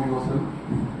highlight about yourself.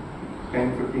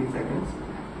 10, 15 seconds,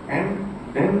 and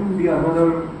then the another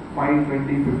 5,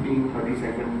 20, 15, 30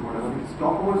 seconds, whatever.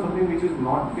 Talk about something which is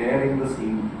not there in the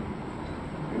scene,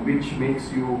 which makes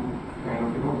you kind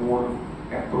of more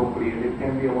appropriate. It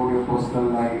can be about your personal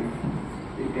life.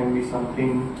 It can be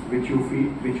something which you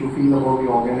feel about the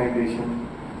organization.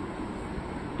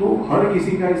 तो हर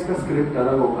किसी का इसका script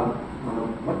अलग होगा,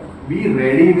 but be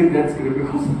ready with that script,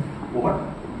 because what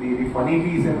the funny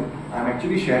piece, and I'm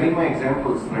actually sharing my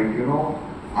examples, right?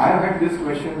 I have had this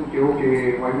question,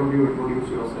 okay, why don't you introduce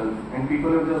yourself? And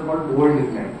people have just got bored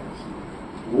with that.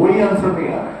 वही answer नहीं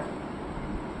आ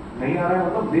रहा है,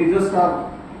 मतलब they just are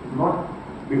not,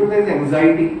 because there is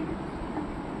anxiety.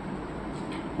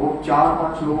 वो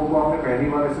 4-5 लोगों को आपने पहली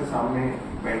बार ऐसे सामने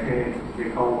बैठे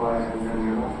देखा हुआ है, and then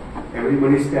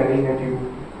everybody staring at you.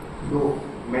 So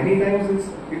many times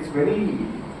it's very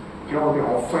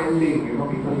offending.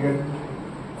 People get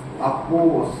आपको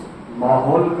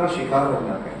माहौल का शिकार बन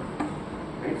जाते हैं.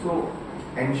 Right? So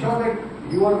ensure that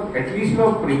you are at least you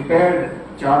are prepared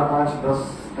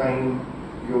 4-5-10 time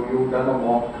you've done a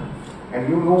mock and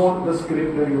you know the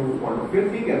script that you want. फिर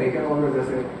ठीक है, they can always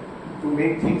जैसे to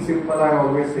make things simple I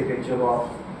always say कि चलो आप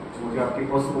मुझे आपकी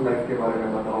personal life के बारे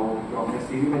में बताओ. तो अपने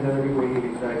सीवी में जनरली कोई नहीं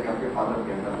लिखता है कि आपके फादर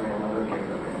क्या कर रहे हैं, मदर क्या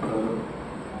कर रहे हैं.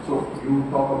 So you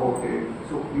talk about it.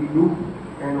 So we do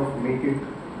kind of make it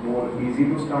more easy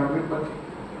to start with. But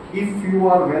if you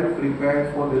are well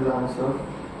prepared for this answer,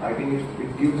 I think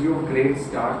it gives you a great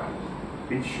start.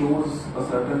 It shows a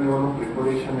certain level of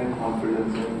preparation and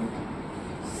confidence. And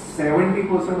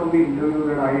 70% of the interview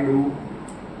that I do,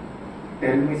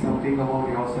 tell me something about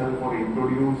yourself or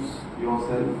introduce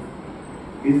yourself,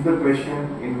 is the question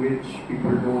in which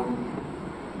people don't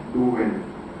do well.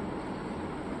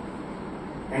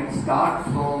 And start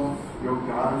from your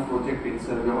grant project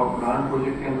itself. जब आप grant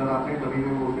project के अंदर आते हैं तभी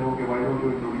मैं बोलते हूँ कि why don't you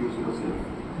introduce yourself?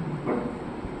 But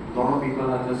lot of people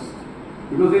are just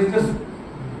because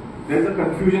there's a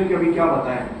confusion कि अभी क्या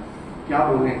बताएं, क्या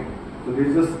बोलें. So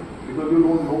there's just because you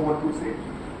don't know what to say.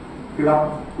 फिर आप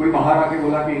कोई बाहर आके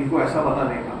बोला कि इनको ऐसा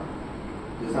बताने का,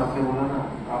 जैसा आपने बोला ना,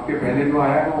 आपके पहले जो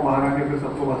आया है वो बाहर आके फिर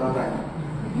सबको बताता है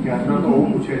कि अंदर तो वो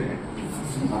पूछे थे,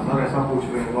 अंदर ऐसा पूछ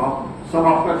रहे हैं, तो आप सब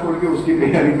आपका छोड़ के उसकी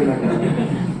तैयारी पे लग जाते हैं.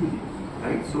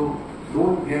 Right? So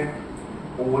don't get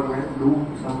overwhelmed. Do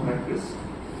some practice.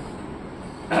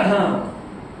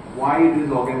 Why this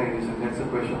organization? That's the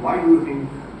question. Why do you think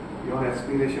your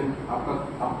aspiration?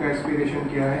 आपका aspiration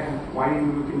क्या है? Why do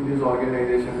you think this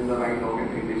organization is the right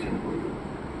organization for you?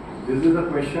 This is a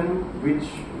question which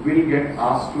will get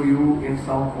asked to you in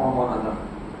some form or other.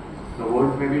 The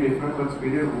words may be different, but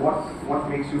spirit, what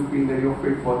makes you feel that you're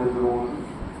fit for this role?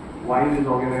 Why this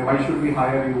organization? Why should we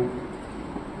hire you?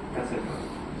 Etc.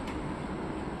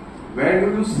 Where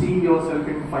do you see yourself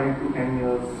in 5 to 10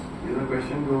 years? Is a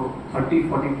question जो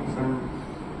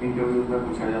 30-40% interviews में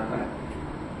पूछा जाता है.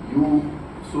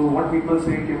 So what people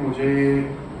say कि मुझे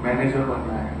manager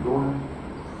बनना है. Don't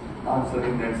answer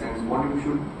in that sense. What you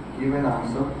should give an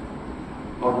answer,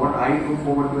 or what I look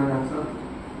forward to an answer.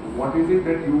 What is it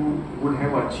that you would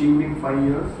have achieved in 5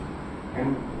 years,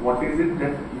 and what is it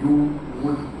that you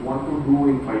would want to do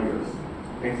in 5 years?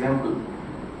 Example,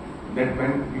 that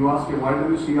when you ask me, why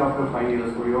do you see after 5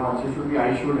 years? So your answer should be,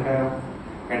 I should have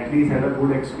at least had a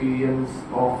good experience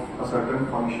of a certain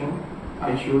function.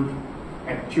 I should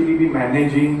actually be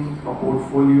managing a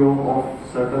portfolio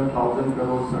of certain 1,000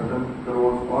 crores, certain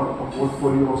crores, or a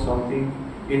portfolio of something.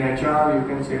 In HR, you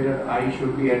can say that I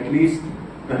should be at least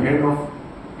the head of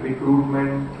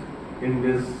recruitment in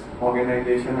this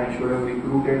organization. I should have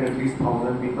recruited at least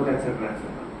 1,000 people, etc. etc.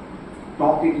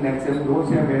 Talk in that sense. Don't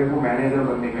say मेरे को manager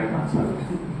बनने का है 5 साल.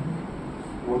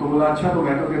 वो तो बोला अच्छा तो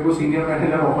मैं तो तेरे को सीनियर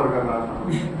मैनेजर ऑफर कर रहा था,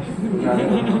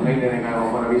 नहीं देने का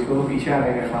ऑफर, अभी इसको तो पीछे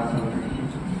आने का 5 साल.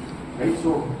 Right?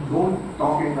 So don't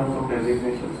talk in terms of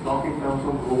designations. Talk in terms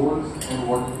of goals and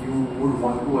what you would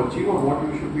want to achieve or what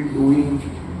you should be doing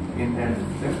in that.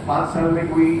 5 साल में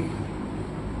कोई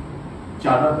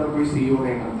ज़्यादातर कोई CEO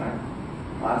नहीं बनता है.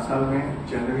 5 साल में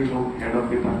जनरली लोग हेड ऑफ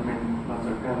डिपार्टमेंट बन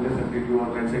सकते हैं, unless until you are,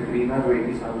 let's say, Krina जो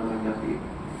 80 साल में बन जाती है.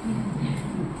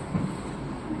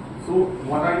 So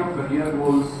what are your career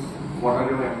goals? What are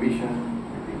your ambitions?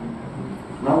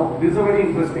 Now this is a very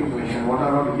interesting question. What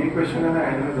are ये question है ना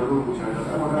एंड में जरूर पूछा जाता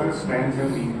है. What are your strengths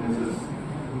and weaknesses?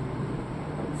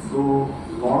 So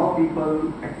lot of people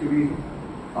actually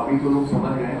अभी तो लोग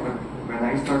समझ गए हैं, but when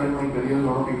I started my career,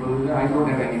 lot of people will say I don't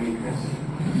have any weakness.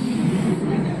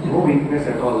 No weakness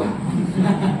at all.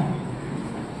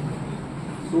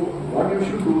 So what you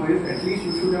should do is at least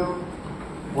you should have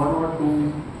 1 or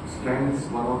 2 strengths,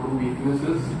 1 or 2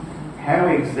 weaknesses. Have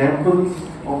examples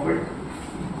of it.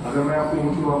 अगर मैं आपको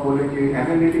पूछूं, आप बोले कि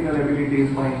analytical ability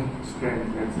is my strength,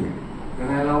 let's say.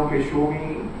 Then I allow, okay, show me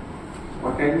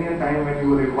or tell me a time when you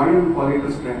were, why do you call it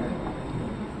a strength?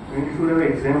 Then you should have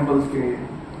examples के,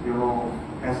 you know,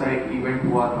 ऐसा एक event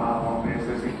हुआ था, वहाँ पे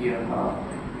ऐसे किया था,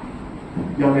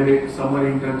 या मेरे summer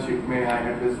internship में I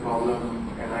had this problem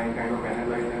and I kind of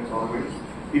analyzed and solved it.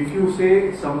 If you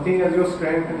say something as your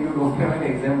strength and you don't have an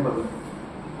example,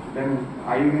 then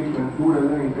I will conclude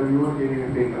as an interviewer कि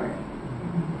ये fake है.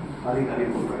 खाली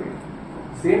बोल रहा है.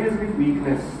 Same is with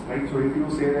weakness, right? So if you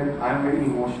say that I am very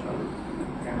emotional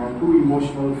and I am too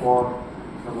emotional for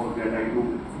the work that I do,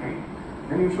 right?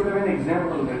 Then you should have an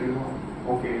example that you know,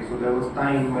 okay, so there was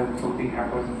time when something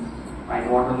happened, I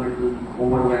got a little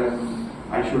overwhelmed,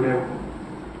 I should have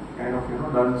kind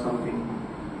of done something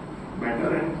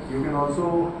better. And you can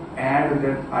also add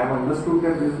that I've understood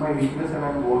that this is my weakness and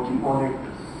I'm working on it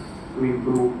to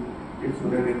improve it so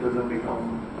that it doesn't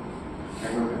become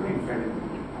kind of impediment.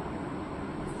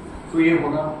 So ये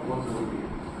होना बहुत जरूरी है.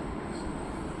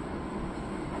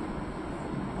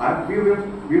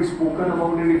 We have spoken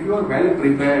about it. If you are well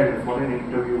prepared for an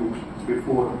interview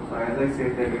before, so as I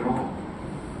said that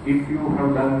if you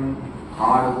have done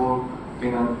hard work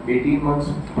in 18 months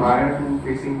prior to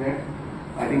facing that,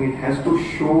 I think it has to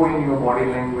show in your body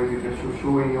language, it has to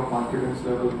show in your confidence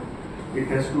level, it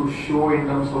has to show in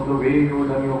terms of the way you have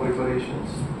done your preparations,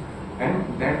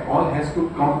 and that all has to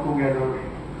come together.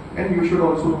 And you should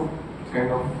also kind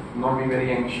of not be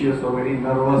very anxious or very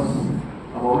nervous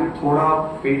about it. थोड़ा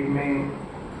पेट में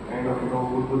kind of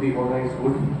बुद्धि होना is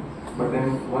good, but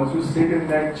then once you sit in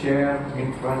that chair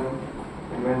in front,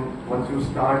 and once you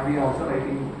start the answer, I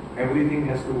think everything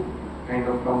has to kind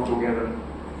of come together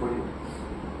for you.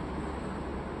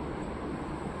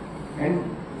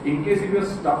 And in case if you're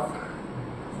stuck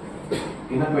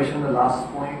in a question, the last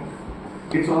point,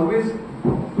 it's always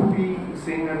to be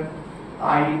saying that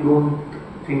I don't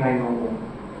think I know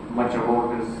much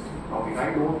about this topic.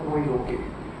 I don't know is okay.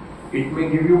 It may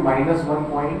give you -1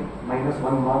 point,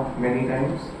 -1 mark many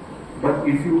times, but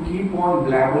if you keep on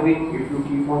blabbering, if you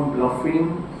keep on bluffing,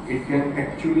 it can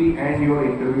actually end your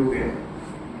interview there.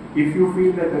 If you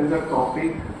feel that there is a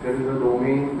topic, there is a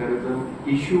domain, there is an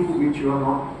issue which you are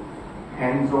not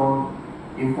hands-on,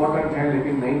 important है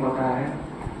लेकिन नहीं पता है,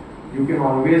 you can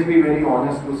always be very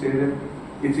honest to say that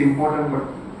it's important, but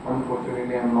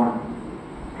unfortunately I'm not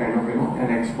kind of an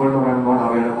expert, or I'm not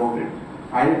aware about it.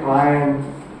 I'll try and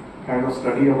kind of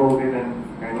study about it and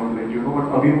kind of let you know, but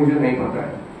अभी मुझे नहीं पता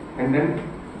है. And then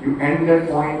you end that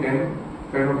point and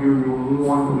kind of you move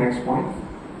on to next point.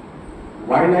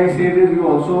 While I say this, you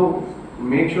also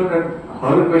make sure that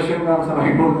her question का answer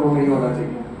I don't know नहीं होना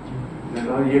चाहिए.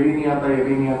 ये भी नहीं आता, ये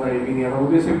भी नहीं आता, ये भी नहीं आता,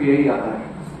 मुझे सिर्फ यही आता है.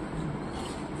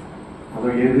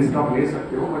 मतलब ये रिस्क आप ले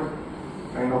सकते हो, but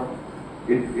kind of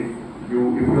if you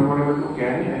are not able to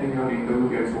carry, I think your interview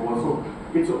gets over. So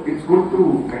it's good to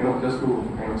kind of just to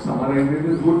kind of summarize it.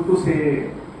 It's good to say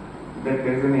that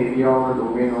there is an area or a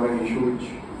domain or an issue which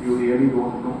you really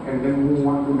don't know, and then move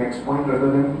on to next point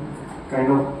rather than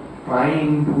kind of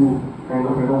trying to kind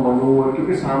of maneuver,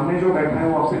 क्योंकि सामने जो बैठा है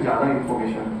वो आपसे ज़्यादा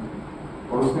information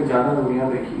और उसने ज़्यादा दुनिया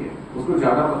देखी है, उसको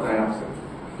ज़्यादा पता है आपसे,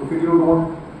 तो फिर you don't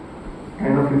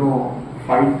kind of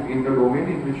fight in the domain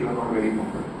in which you are not very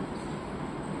comfortable.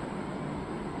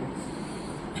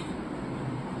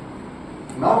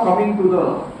 Now coming to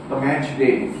the match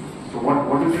day, so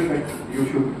what is it that you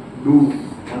should do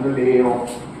on the day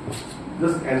of?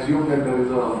 Just assume that there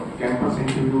is a campus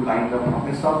interview lined up.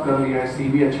 आपने सब कर लिया है,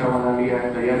 CV अच्छा बना लिया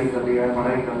है, तैयारी कर लिया है,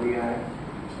 पढ़ाई कर लिया है,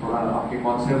 थोड़ा आपके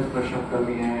कॉन्सेप्ट ब्रश अप कर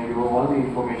लिए हैं, you have all the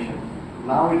information.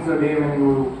 Now it's the day when you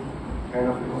kind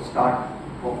of start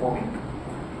performing.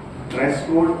 Dress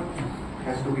code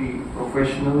has to be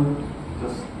professional.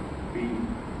 Just be,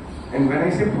 and when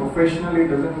I say professional, it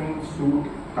doesn't mean suit,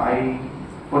 tie.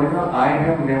 For example, I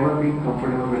have never been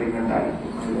comfortable wearing a tie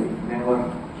in my life. Never.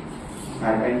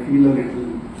 I feel a little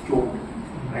choked.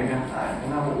 Right?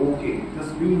 And I'm okay.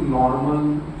 Just be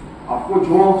normal. आपको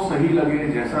जो सही लगे,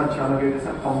 जैसा अच्छा लगे,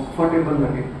 जैसा comfortable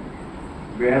लगे,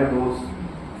 wear those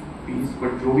pieces.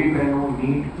 But जो भी पहनो,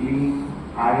 neat, clean,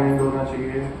 ironed होना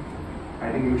चाहिए.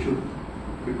 I think you should,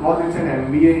 because it's an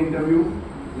MBA interview,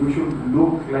 you should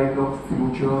look like a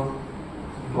future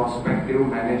prospective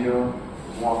manager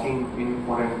walking in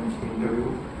for an interview.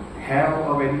 Have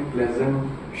a very pleasant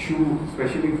shoe,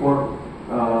 especially for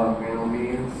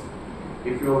males.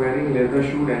 If you are wearing leather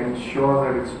shoe, ensure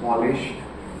that it's polished,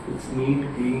 it's neat,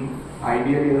 clean.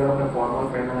 Ideally, अगर आपने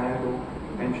formal पहना है तो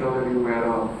ensure that you wear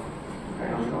a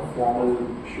kind of formal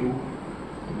shoe.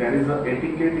 There is a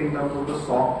etiquette in terms of the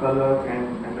sock color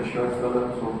and the shirt color.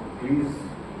 So please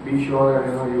be sure that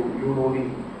you know the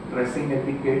dressing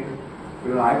etiquette.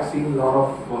 Because I have seen a lot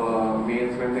of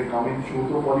males when they come in shoe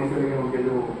तो polish करेंगे उनके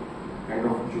जो kind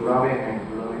of जुराबे हैं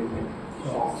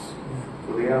socks.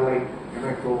 So they are like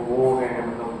तो वो है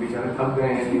मतलब बेचारे थक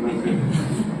गए हैं जीवन से,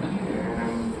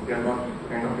 and they are not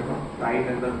kind of tight,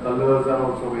 and the colors are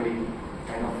also very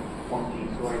kind of funky.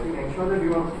 So I think ensure that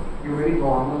you're very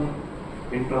normal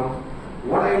in terms.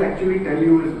 What I'll actually tell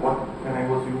you is when I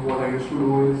was you, what I used to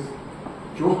do is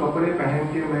जो कपड़े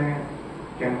पहन के मैं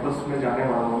campus में जाने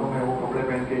वाला हूँ, मैं वो कपड़े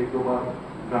पहन के 1-2 बार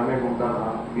घर में घूमता था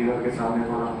मिरर के सामने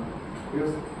थोड़ा,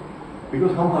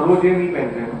 बिकॉज हम हर रोज ये नहीं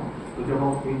पहनते हैं ना, तो जब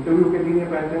हम इंटरव्यू के लिए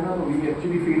पहनते हैं ना तो we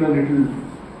actually feel a little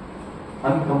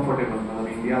uncomfortable. मतलब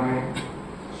इंडिया में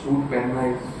सूट पहनना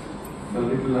is a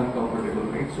little uncomfortable,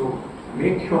 right? So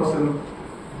make yourself,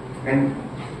 and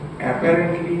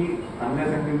apparently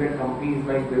unless until that company is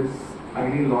like this, I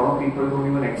think a lot of people don't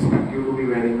even expect you to be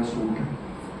wearing a suit.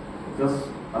 Just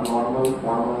a normal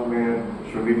formal wear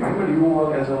should be fine. But you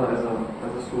work as a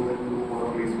student group or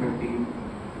a placement team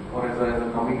or as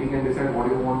a committee can decide what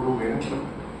you want to wear. But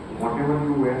whatever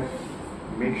you wear,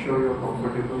 make sure you're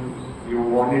comfortable. You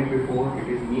want it before. It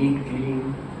is neat,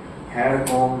 clean, hair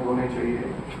combed होने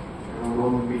चाहिए.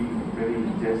 Don't be very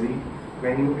jazzy.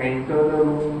 When you enter the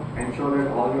room, ensure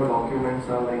that all your documents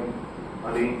are like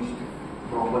arranged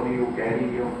properly. You carry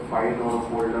your file or a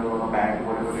folder or a bag,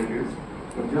 whatever it is.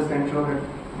 But just ensure that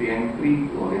the entry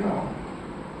होती है ना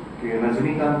कि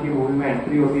रजनीकांत की movie में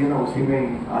entry होती है ना उसी में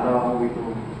आधा मूवी तो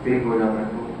फेक हो जाता है.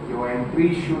 तो your entry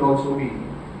should also be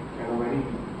very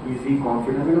easy,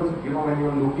 confident, because when you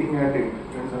are looking at it,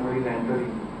 when somebody is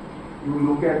entering, you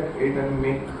look at it and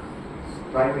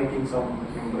try making some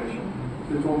impression.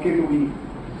 So it's okay to be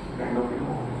kind of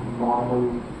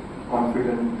normal,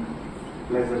 confident,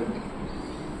 pleasant.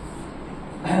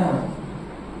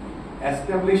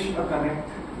 Establish a connect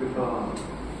with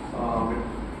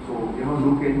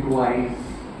look into eyes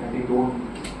and don't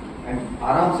and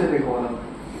आराम से देखो.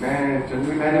 मैं जब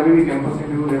भी campus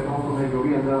interview लेता हूँ तो मैं जो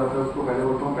भी अंदर आता है उसको पहले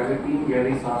बोलता हूँ पहले 3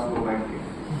 गहरी सांस लो बैठ के.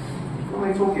 तो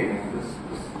it's okay, just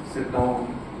sit down,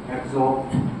 absorb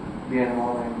the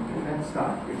environment and then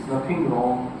start. It's nothing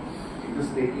wrong. It's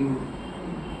just taking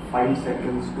 5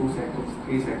 seconds, 2 seconds,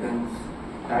 3 seconds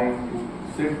time to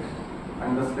sit,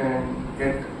 understand,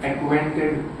 get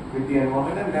acquainted with the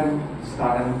environment and then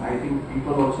start. And I think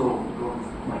people also don't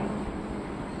mind.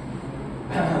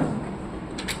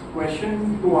 Question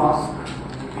to ask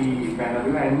the panel.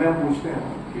 And मैं पूछते हैं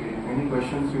कि any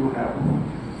questions you have.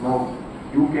 Now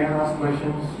you can ask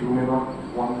questions. You may not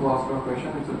want to ask a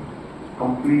question. It's a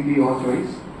completely your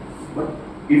choice. But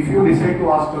if you decide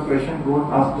to ask a question,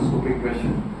 don't ask a stupid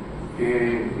question. कि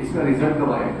इसका result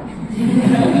कब आएगा?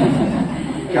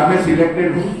 क्या मैं selected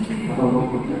हूँ? मतलब लोग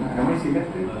पूछते हैं, am I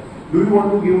selected? Do you want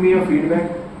to give me a feedback?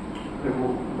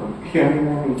 क्या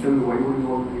मैं interview why would you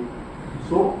want to give?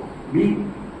 So be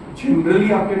generally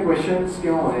आपके क्वेश्चंस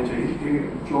क्या होने चाहिए कि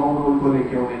जॉब रोल को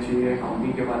लेके होने चाहिए,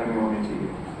 कंपनी के बारे में होने चाहिए.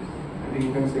 I think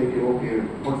you can say कि okay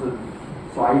what's the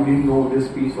so I didn't know this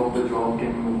piece of the job,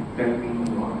 can you tell me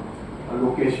और a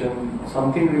location,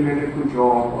 something related to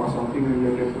job or something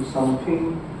related to something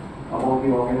about the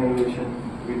organization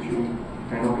which you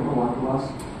kind of want to ask.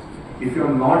 If you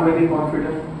are not very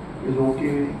confident, it's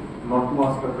okay not to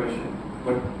ask a question,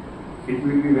 but it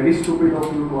will be very stupid of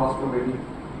you to ask a very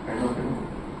kind of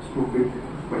stupid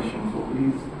question. So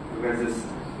please resist.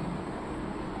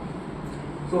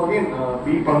 So again,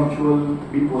 be punctual,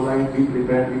 be polite, be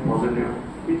prepared, be positive.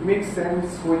 It makes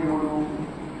sense for you to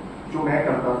जो मैं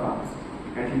करता था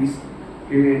at least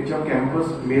कि जब campus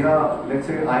मेरा let's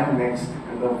say I am next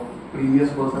and the previous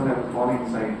person have gone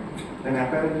inside, then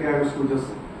apparently I used to just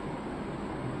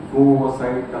go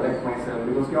aside, collect myself,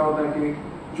 because क्या होता है कि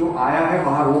जो आया है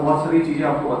बाहर वो बहुत सारी चीजें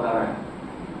आपको बता रहा है.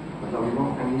 मतलब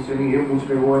and he's telling ये पूछ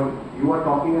रहे हो and you are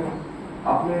talking and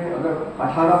आपने अगर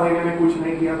 18 महीने में कुछ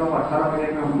नहीं किया तो 18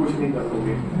 महीने में हम कुछ नहीं कर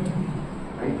लोगे,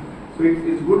 right? So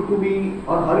it's good to be,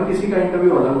 और हर किसी का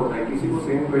इंटरव्यू अलग होता है, किसी को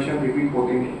सेम क्वेश्चन रिपीट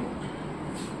होते नहीं,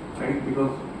 right?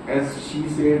 Because as she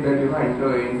said that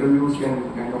interviews can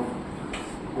kind of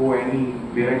go any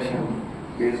direction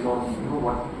based on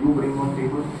what you bring on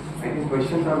table. I think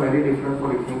questions are very different for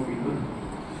different people,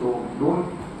 so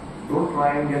don't try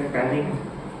and get panicked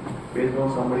based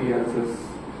on somebody else's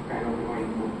kind of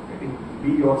input. I think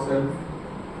be yourself.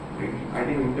 I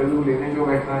think interview लेने जो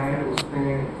बैठा है उसमें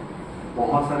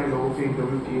बहुत सारे लोगों से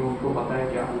interview किए, उनको पता है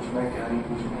क्या पूछना है क्या नहीं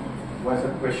पूछना है. वो ऐसा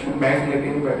क्वेश्चन बैंक लेके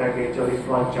नहीं बैठा कि चल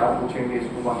इसको आज 4 पूछेंगे,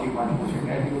 इसको बाकी 5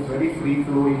 पूछेंगे. I think it's very free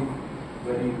flowing,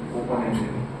 very open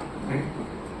ended.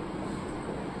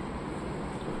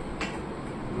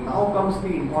 Now comes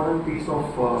the important piece of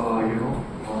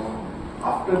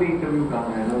after the interview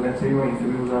comes, let's say your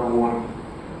interviews are over,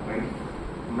 right?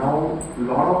 Now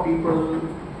lot of people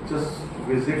just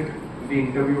visit the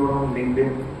interviewer on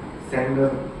LinkedIn, send a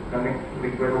connect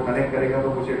request, वो connect करेगा तो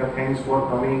पूछेगा thanks for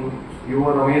coming, you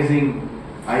were amazing,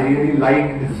 I really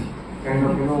liked kind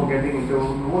of getting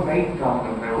interviewed. वो नहीं काम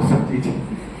करता है वो सब चीजें,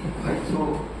 right? So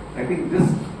I think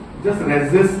just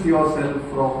resist yourself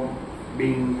from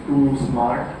being too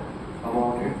smart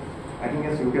about it. I think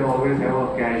yes, you can always have a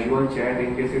casual chat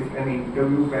in case if an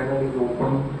interview panel is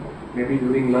open, maybe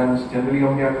during lunch. Generally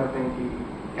हम क्या करते हैं कि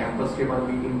campus के बाद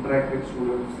we interact with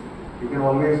students. You can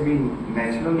always be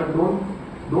natural, but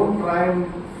don't try and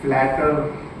flatter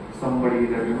somebody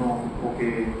that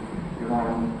okay,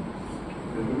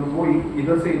 because वो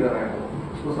इधर से इधर आया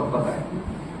उसको सब पता है.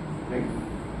 Like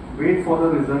wait for the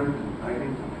result. I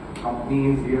think company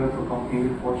is here, so company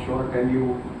will for sure tell you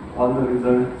all the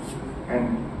results. And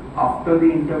after the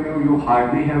interview, you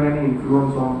hardly have any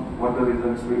influence on what the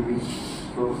results will be.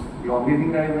 So the only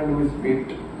thing that you can do is wait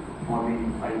for the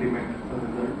ultimate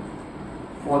result.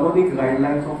 Follow the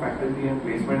guidelines of faculty and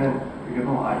placement. And you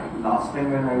know, last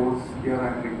time when I was here, I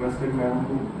requested ma'am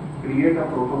to create a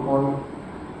protocol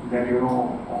that you know,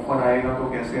 offer आएगा तो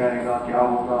कैसे आएगा, क्या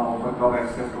होगा, offer कब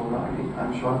accept होगा.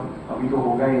 I'm sure अभी तो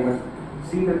होगा ही, but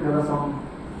see that there are some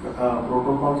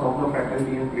protocols of the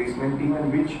faculty and placement team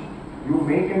in which you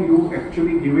make and you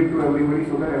actually give it to everybody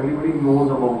so that everybody knows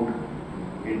about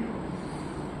it.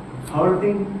 Third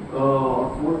thing,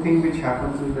 fourth thing which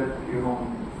happens is that you know,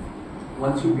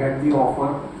 once you get the offer,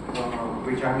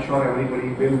 which I'm sure everybody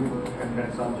will, and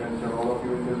at some juncture all of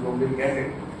you in this room will get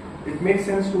it. It makes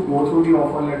sense to go through the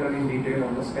offer letter in detail,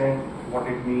 understand what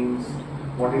it means,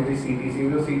 what is the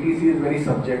CTC. The CTC is very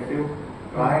subjective.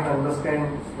 Try and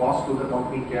understand cost to the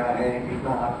company क्या है,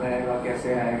 कितना हाथ में आएगा,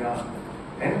 कैसे आएगा.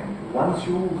 And once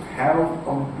you have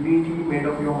completely made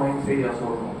up your mind, say yes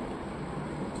or no.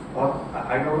 और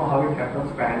I don't know how it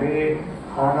happens. पहले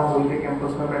हाँ ना बोल के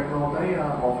कैंपस में बैठना होता है या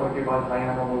ऑफर के बाद हाँ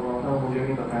या ना बोलना होता है, मुझे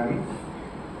नहीं पता अभी.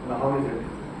 How is it?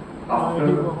 After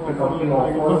the company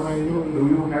offers, do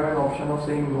you have an option of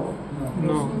saying no?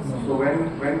 No. So when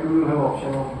do you have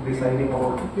option of deciding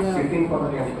about sitting for the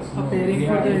campus? Preparing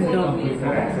for the interview.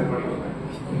 Sir ऐसे बड़ी होता है.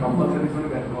 Compulsory थोड़ी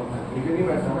बैठना होता है. मुझे नहीं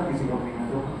बैठना ना किसी कंपनी में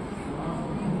तो.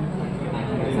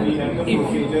 We have the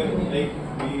procedure like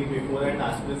we before that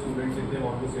ask the students if they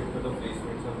want to sit for the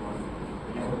placements or not.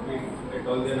 So at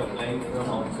all they are applying from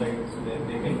outside, so then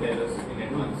they can tell us in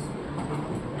advance.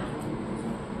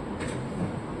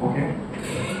 Okay.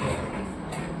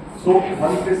 So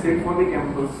once they sit for the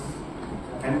campus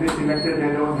and they selected,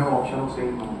 they don't have option of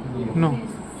saying no. No.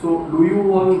 So do you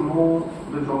all know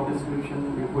the job description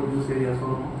before you say yes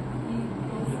or no?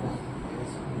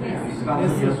 इसका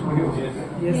answer yes हो गया.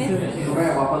 Yes, sir. तो मैं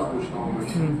वापस पूछता हूँ.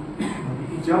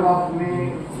 जब आपने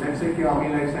let's say कि Ami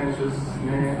Lifesciences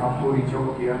ने आपको reach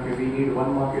out किया कि we need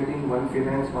one marketing, one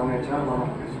finance, one HR, one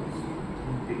operations,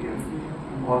 ठीक है,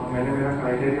 और मैंने मेरा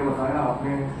क्राइटेरिया बताया,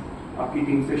 आपने आपकी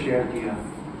टीम से शेयर किया,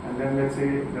 and then let's say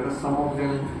there are some of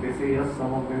them they say yes,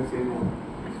 some of them say no,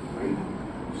 right?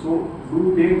 So do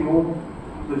they know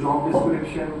the job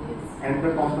description and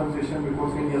the compensation before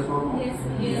saying yes or no?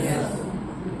 Yes.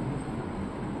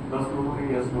 10 लोगों ने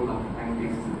yes बोला, 90.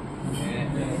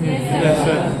 Yes,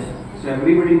 sir. So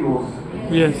everybody knows.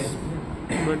 Yes.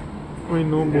 But कोई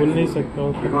no बोल नहीं सकता.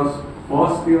 Because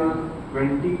first year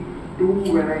 22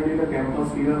 when I did a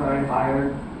campus here, I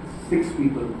hired 6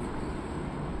 people.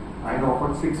 I had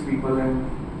offered 6 people and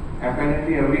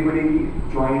apparently everybody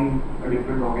joined a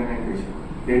different organization.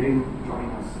 They didn't join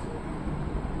us.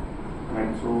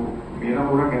 Right. So मेरा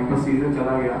पूरा campus season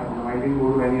चला गया. I didn't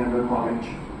go to any other college,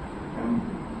 and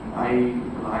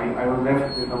I was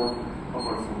left without a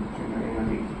person in a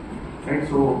team. Right.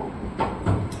 So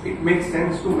it makes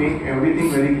sense to make everything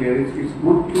very clear. It's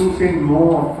good to say no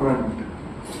upfront,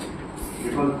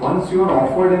 because once you are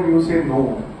offered and you say no,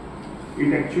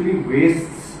 it actually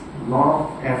wastes a lot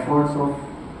of efforts of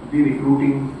the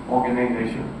recruiting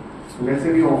organization. So let's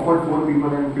say we offered 4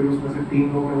 people and फिर उसमें से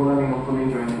 3 लोग ने बोला नहीं हमको नहीं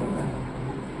join करना है,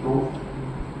 तो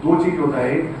 2 चीज होता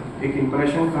है, एक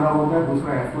इंप्रेशन खराब होता है,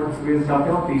 दूसरा एफर्ट्स वेस्ट जाते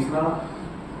हैं, और तीसरा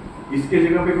इसके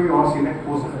जगह पे कोई और सिलेक्ट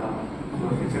हो सकता है. So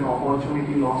it's an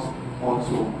opportunity lost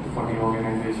also for the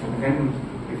organization and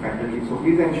the faculty. So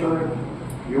please ensure that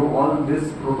you all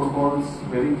these protocols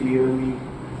very clearly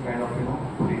kind of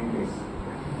put in place.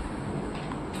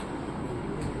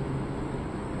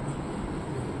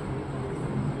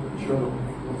 Sure.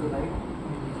 What's the time?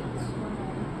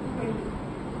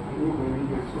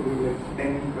 2:20. So we have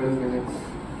 10-12 minutes.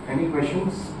 Any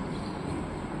questions?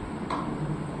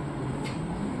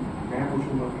 मैं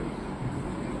पूछूंगा.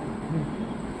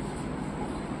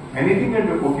 Anything that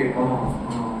okay,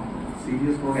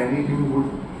 serious note, anything you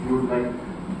would like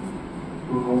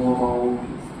to know about,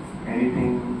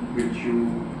 anything which you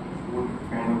would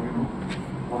kind of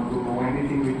want to know,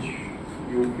 anything which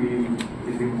you feel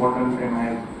is important and I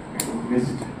have kind of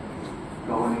missed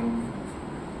covering.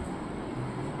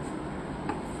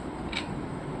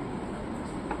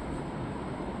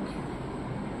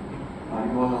 Are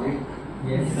you all awake?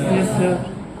 Yes, sir. Yes, sir.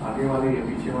 आगे वाले या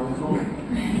पीछे वाले सो गए?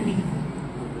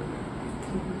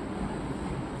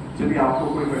 चलिए आपको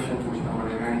कोई question पूछना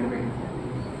पड़ेगा इनमें.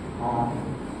 हाँ,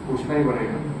 पूछना ही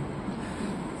पड़ेगा.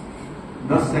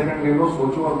 10 सेकंड ले लो,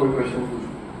 सोचो और कोई क्वेश्चन पूछो.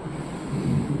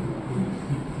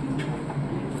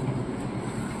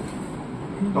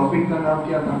 टॉपिक का नाम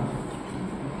क्या था?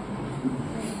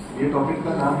 ये टॉपिक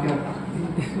का नाम क्या था?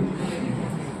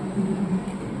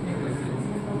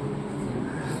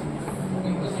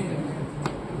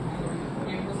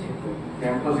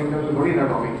 कैंपस इंटरव्यू थोड़ी ना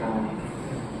टॉपिक था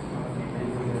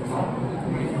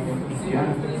क्या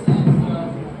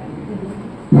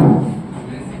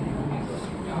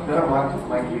जरा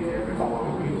माइक लीजिए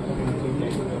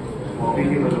कॉपी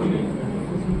की बदल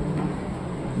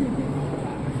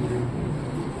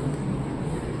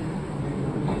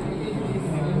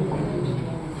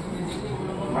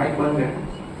माइक बंद है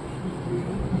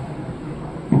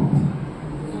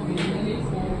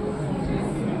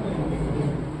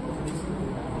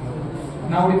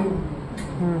Now,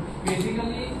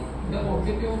 basically, the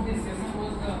objective of this session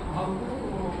was how to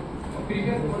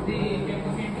prepare for the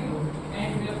campus interview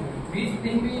and which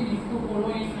thing we need to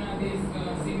follow in this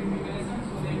CV preparation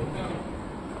so that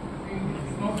we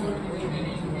not got any.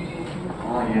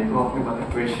 हाँ ये तो आपने बताया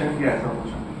question क्या ऐसा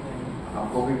पूछा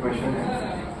आपको भी क्वेश्चन है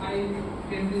I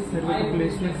can this Sir, the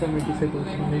placement committee से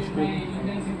question is my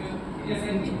internship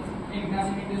SLT in glass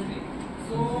industry.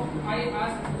 So I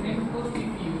asked them to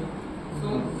speak you. So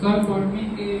sir told me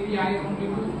कि I only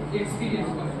do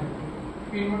experience person.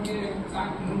 We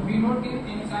not give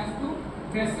any chance to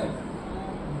freshers.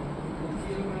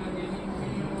 So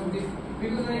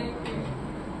because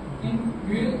in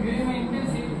during my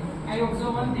internship I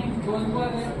observe one thing: those who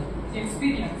are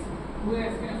experienced,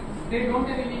 they don't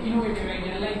have any innovative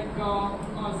idea. Like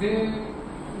they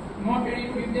not ready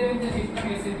to implement the system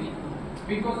SAP.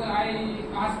 Because I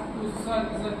asked to sir,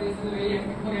 this is very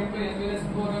effective for employees as well as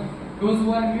for those who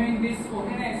are new in this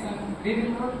organization. They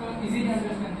will not easily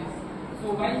understand this. So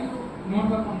why you not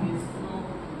work on this?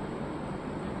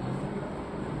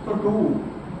 So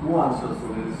two answers to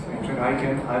this. In fact,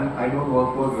 I don't work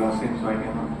for Grasim, so I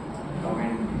cannot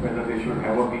comment whether they should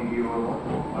have a PPO or not.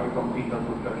 Our company का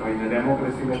खुद का choice है.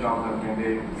 Democracy में काम करते हैं.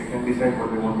 They can decide what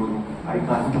they want to do. I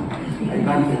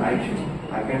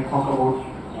can talk about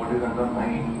what is under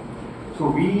mine. So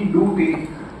we do take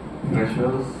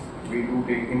freshers. We do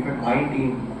take. In fact, my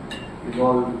team is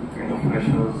all kind of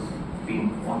freshers team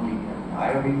only. And I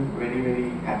have been very very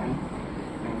happy.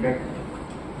 In fact,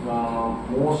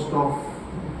 most of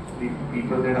the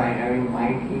people that I have in my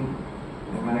team,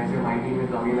 and when I say my team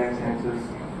is Ami Lifesciences,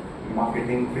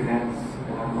 marketing, finance,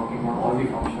 and I'm talking about all the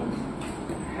functions,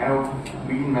 have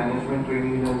been management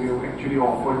trainees and we have actually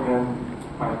offered them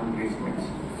final placements.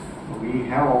 So we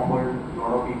have offered a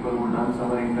lot of people who done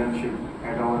summer internship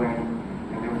at our end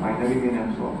and they finally been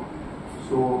absorbed.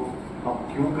 So अब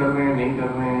क्यों कर रहे हैं नहीं कर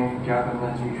रहे हैं क्या करना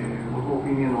चाहिए वो तो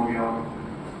ओपिनियन हो गया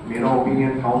मेरा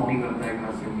ओपिनियन काउंट नहीं करता है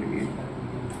क्लासिंग के लिए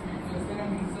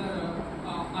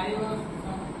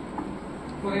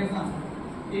For example,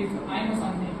 if I know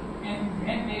something and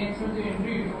when I actually do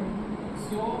interview,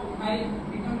 so I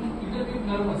become a little bit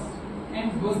nervous.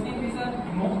 And those things are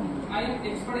no, I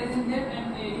expertise in that and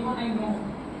even I know,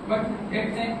 but that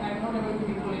time I am not able to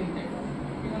recall in that.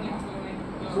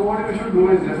 So what you should do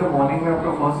is जैसा morning में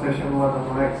आपका first session हुआ था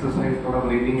थोड़ा exercise थोड़ा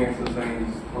breathing exercise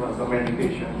थोड़ा सा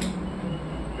meditation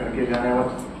करके जाने बाद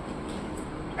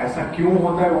ऐसा क्यों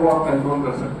होता है वो आप कंट्रोल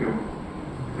कर सकते हो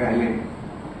पहले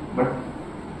बट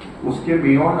उसके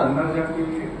बियॉन्ड अंदर जाके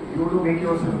you to make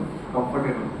yourself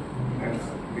comfortable that's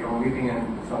the only thing and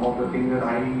some of the things that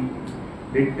I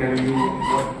did tell you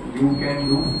what you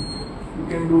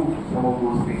can do some of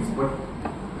those things but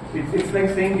it's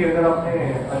like saying कि अगर आपने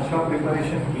अच्छा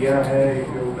preparation किया है if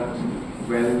you have done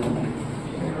well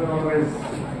you will always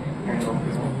kind of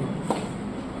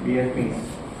be at peace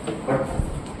but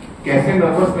कैसे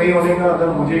nervous नहीं होने का अगर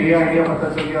मुझे ये आइडिया पता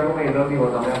चल गया तो मैं इधर नहीं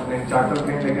होता मैं अपने चार्टर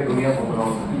प्लेन लेके दुनिया घूम रहा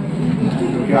हूँ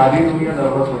क्योंकि आधी दुनिया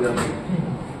नर्वस हो जाती है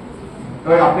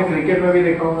तो आपने क्रिकेट में भी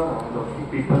देखा होगा ना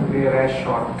पीपल प्ले रैश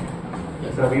शॉट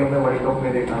जैसे अभी हमने वर्ल्ड कप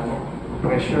में देखा है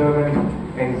pressure and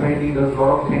anxiety does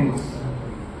lot of things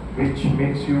which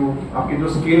makes you आपकी जो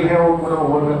स्किल है वो पूरा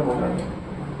ओवरवेल हो जाता है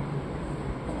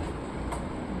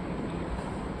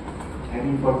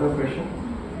Any further question?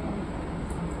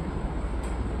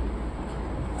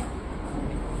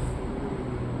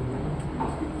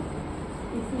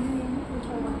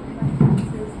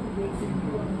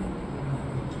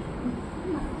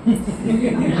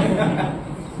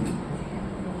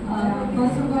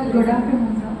 First of all, good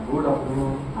afternoon, sir. Good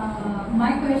afternoon.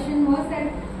 My question was that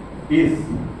Is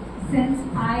since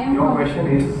I am your question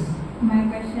is my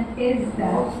question is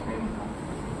that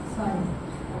sorry.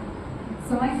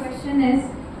 So my question is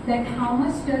that how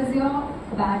much does your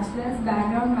bachelor's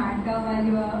background matter while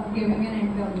you are giving an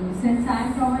interview? Since I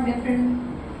am from a different,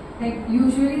 like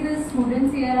usually the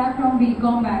students here are from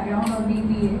BCom background or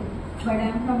BBA, but I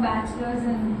am from bachelor's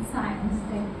in science,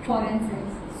 like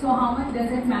forensics. So how much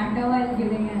does it matter while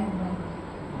giving an interview?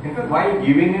 in fact while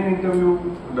giving an interview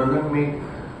doesn't make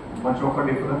much of a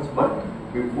difference but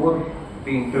before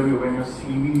the interview, when your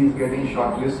CV is getting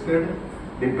shortlisted,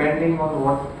 depending on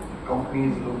what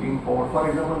company is looking for. For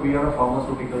example, we are a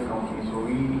pharmaceutical company, so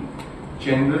we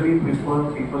generally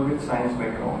prefer people with science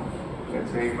background.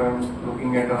 Let's say if I'm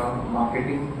looking at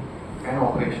marketing and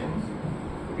operations,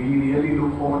 we really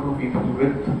look forward to people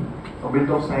with a bit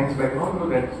of science background, so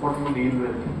that's what we deal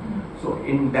with. So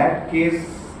in that case,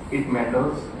 it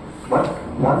matters. But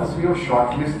once we have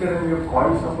shortlisted and we have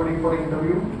called somebody for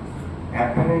interview,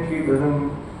 apparently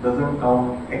doesn't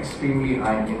count extremely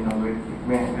high in a way.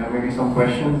 There may be some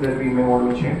questions that we may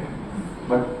want to check,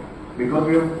 but because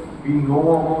we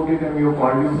know about it and we have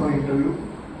called you for interview,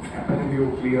 apparently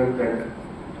you cleared that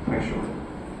threshold.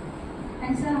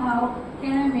 And sir, how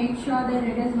can I make sure that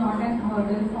it is not an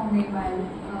hurdle for me while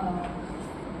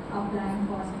applying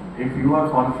for something? If you are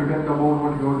confident about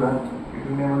what you have done, it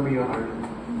will never be a hurdle.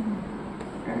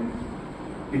 And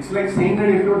it's like saying that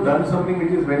if you have done something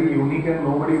which is very unique and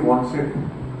nobody wants it,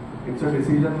 it's a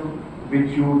decision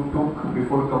which you took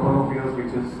before a couple of years,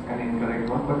 which is an incorrect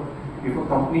one. But if a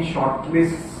company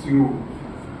shortlists you,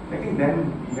 I think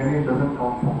then it doesn't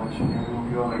count for much.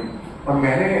 You are right. और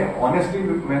मैंने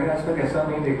आज तक ऐसा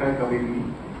नहीं देखा है कभी भी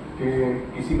कि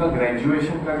किसी का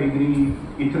ग्रेजुएशन का डिग्री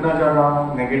इतना ज़्यादा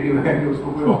नेगेटिव है कि उसको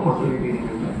कोई अपॉर्चुनिटी नहीं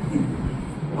मिलता है.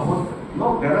 No,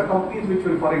 there are companies which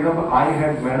will, for example,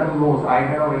 Madam knows, I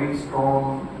had a very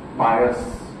strong bias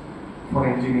for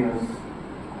engineers.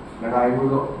 That I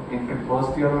would, in fact,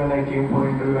 first year when I came for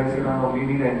interview, I said I only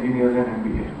need engineers and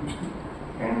MBA.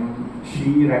 And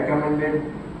she recommended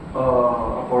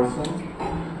a person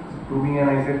to me, and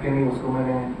I said, नहीं उसको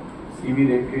मैंने CV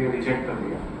देख के reject कर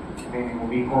दिया. नहीं वो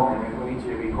BCom है, मेरे को नहीं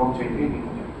चाहिए, BCom चाहिए नहीं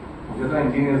मुझे तो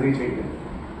engineers ही चाहिए.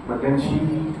 But then she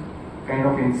kind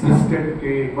of insisted कि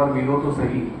एक बार मिलो तो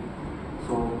सही.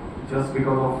 So just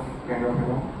because of kind of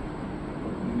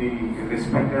the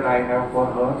respect that I have for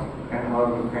her and her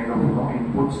kind of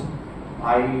inputs,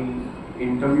 I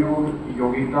interviewed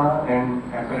Yogita, and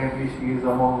apparently she is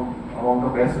among the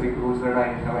best recruits that I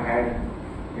have had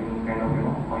in kind of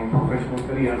my professional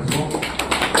career. So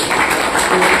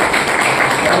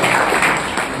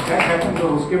that happened. तो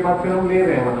उसके बाद फिर हम ले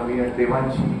रहे हैं मतलब ये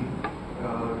Devanshi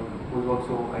was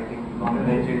also I think not an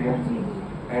engineer,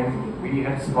 and we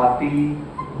had Swati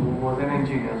who was an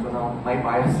engineer. So now my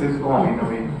bias is gone in a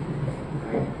way,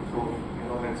 right? So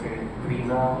let's say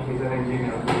Krina is an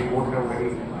engineer, so we both have very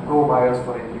pro bias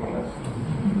for engineers.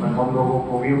 But हम लोगों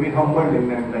को we will be humbled in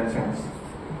that sense.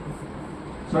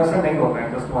 So ऐसा नहीं होता है.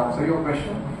 Just to answer your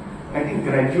question, I think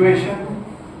graduation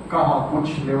का कुछ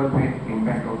level पे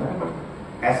इम्पैक्ट होता है, बट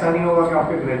ऐसा नहीं होगा कि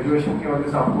आपके ग्रेजुएशन की वजह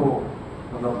से आपको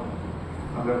मतलब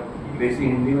अगर देसी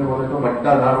हिंदी में बोले तो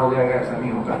बट्टाधार हो जाएगा, ऐसा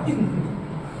नहीं होगा.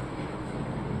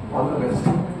 All the best.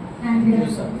 Thank you,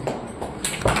 sir.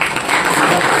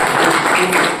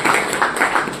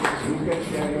 You can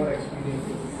share your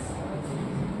experiences.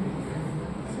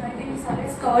 So I think sir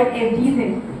has covered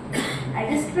everything. I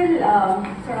just will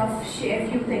sort of share a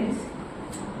few things.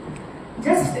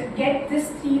 Just get these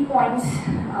 3 points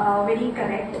very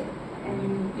correct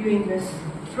during this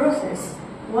process.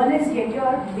 One is get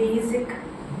your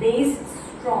base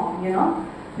strong,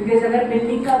 because अगर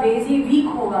building का base ही weak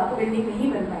होगा तो building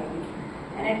नहीं बन पाएगी.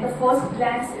 And at the first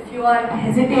glance, if you are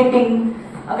hesitating,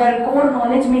 अगर core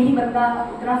knowledge में ही बंदा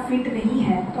उतना fit नहीं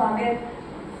है तो आगे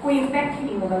कोई impact ही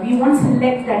नहीं होगा. We won't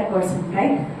select that person,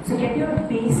 right? So get your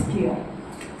base clear.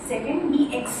 Second, be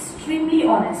extremely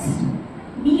honest.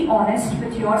 Be honest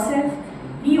with yourself.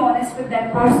 Be honest with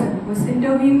that person who's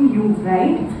interviewing you,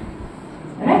 right?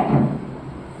 Right?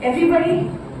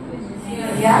 Everybody?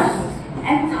 Yeah?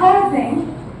 And third thing,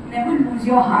 never lose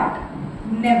your heart.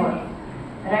 Never.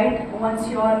 Right? Once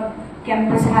your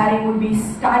campus hiring would be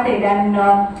started and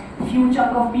few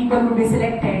chunk of people would be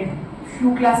selected,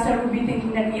 few cluster would be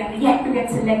thinking that we are yet to get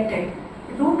selected.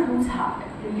 Don't lose heart.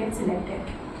 You'll get selected.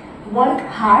 Work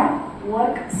hard,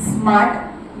 work smart,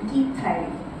 keep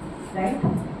thriving. Right?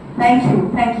 Thank you.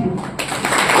 Thank you.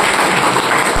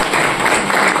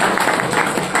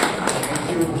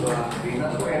 Thank you, Krina.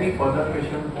 So any further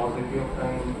questions, paucity of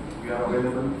time, we are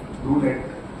available. Do let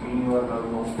me or her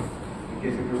know in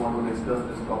case if you want to discuss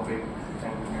this topic.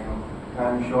 And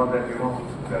I'm sure that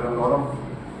there are a lot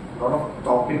of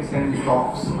topics and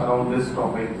talks around this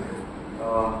topic.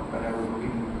 When I was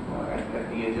looking at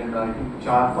the agenda, I think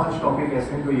 4-5 topic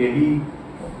ऐसे हैं जो यही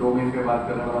domain पे बात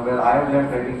कर रहे हैं. Well, I have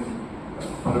left. I think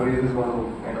Parvez is going to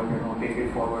kind of take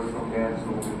it forward from there.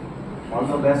 So all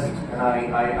the best, and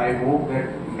I hope that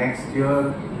next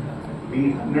year we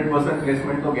 100%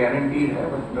 placement तो guaranteed है,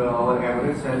 but our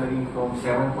average salary from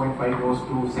 7.5 goes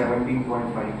to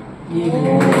 17.5.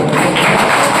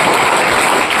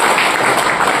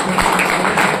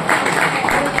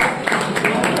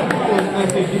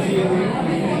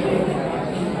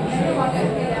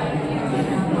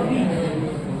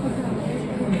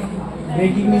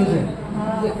 Breaking news है.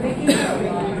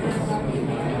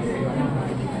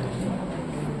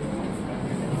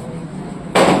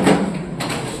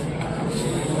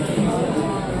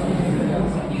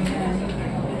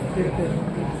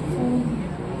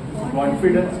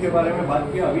 Confidence के बारे में बात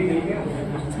किया, अभी नहीं किया.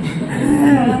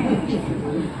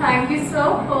 Thank you, sir,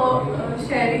 for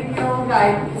sharing your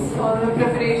guidance for the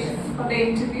preparation for the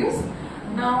interviews.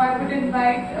 Now I would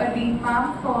invite Dean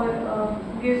ma'am for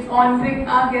honoring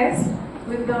our guest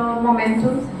with the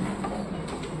mementos.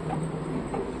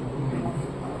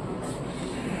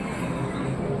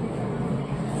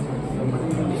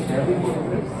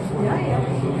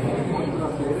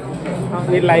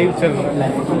 ये लाइव चल रहा है.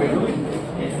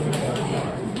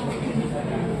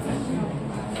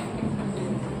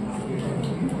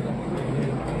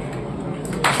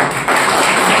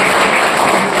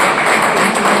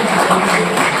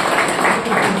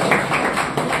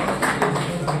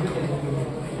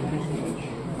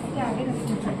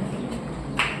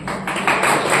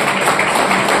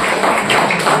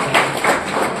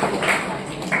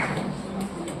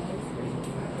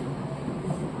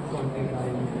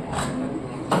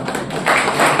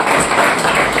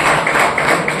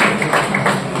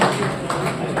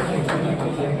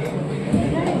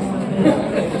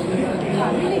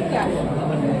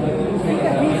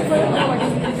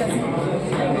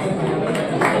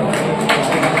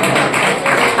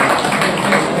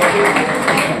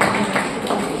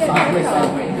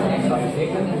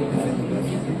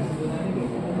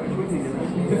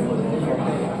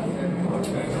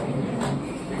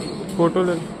 फोटो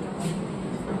ले.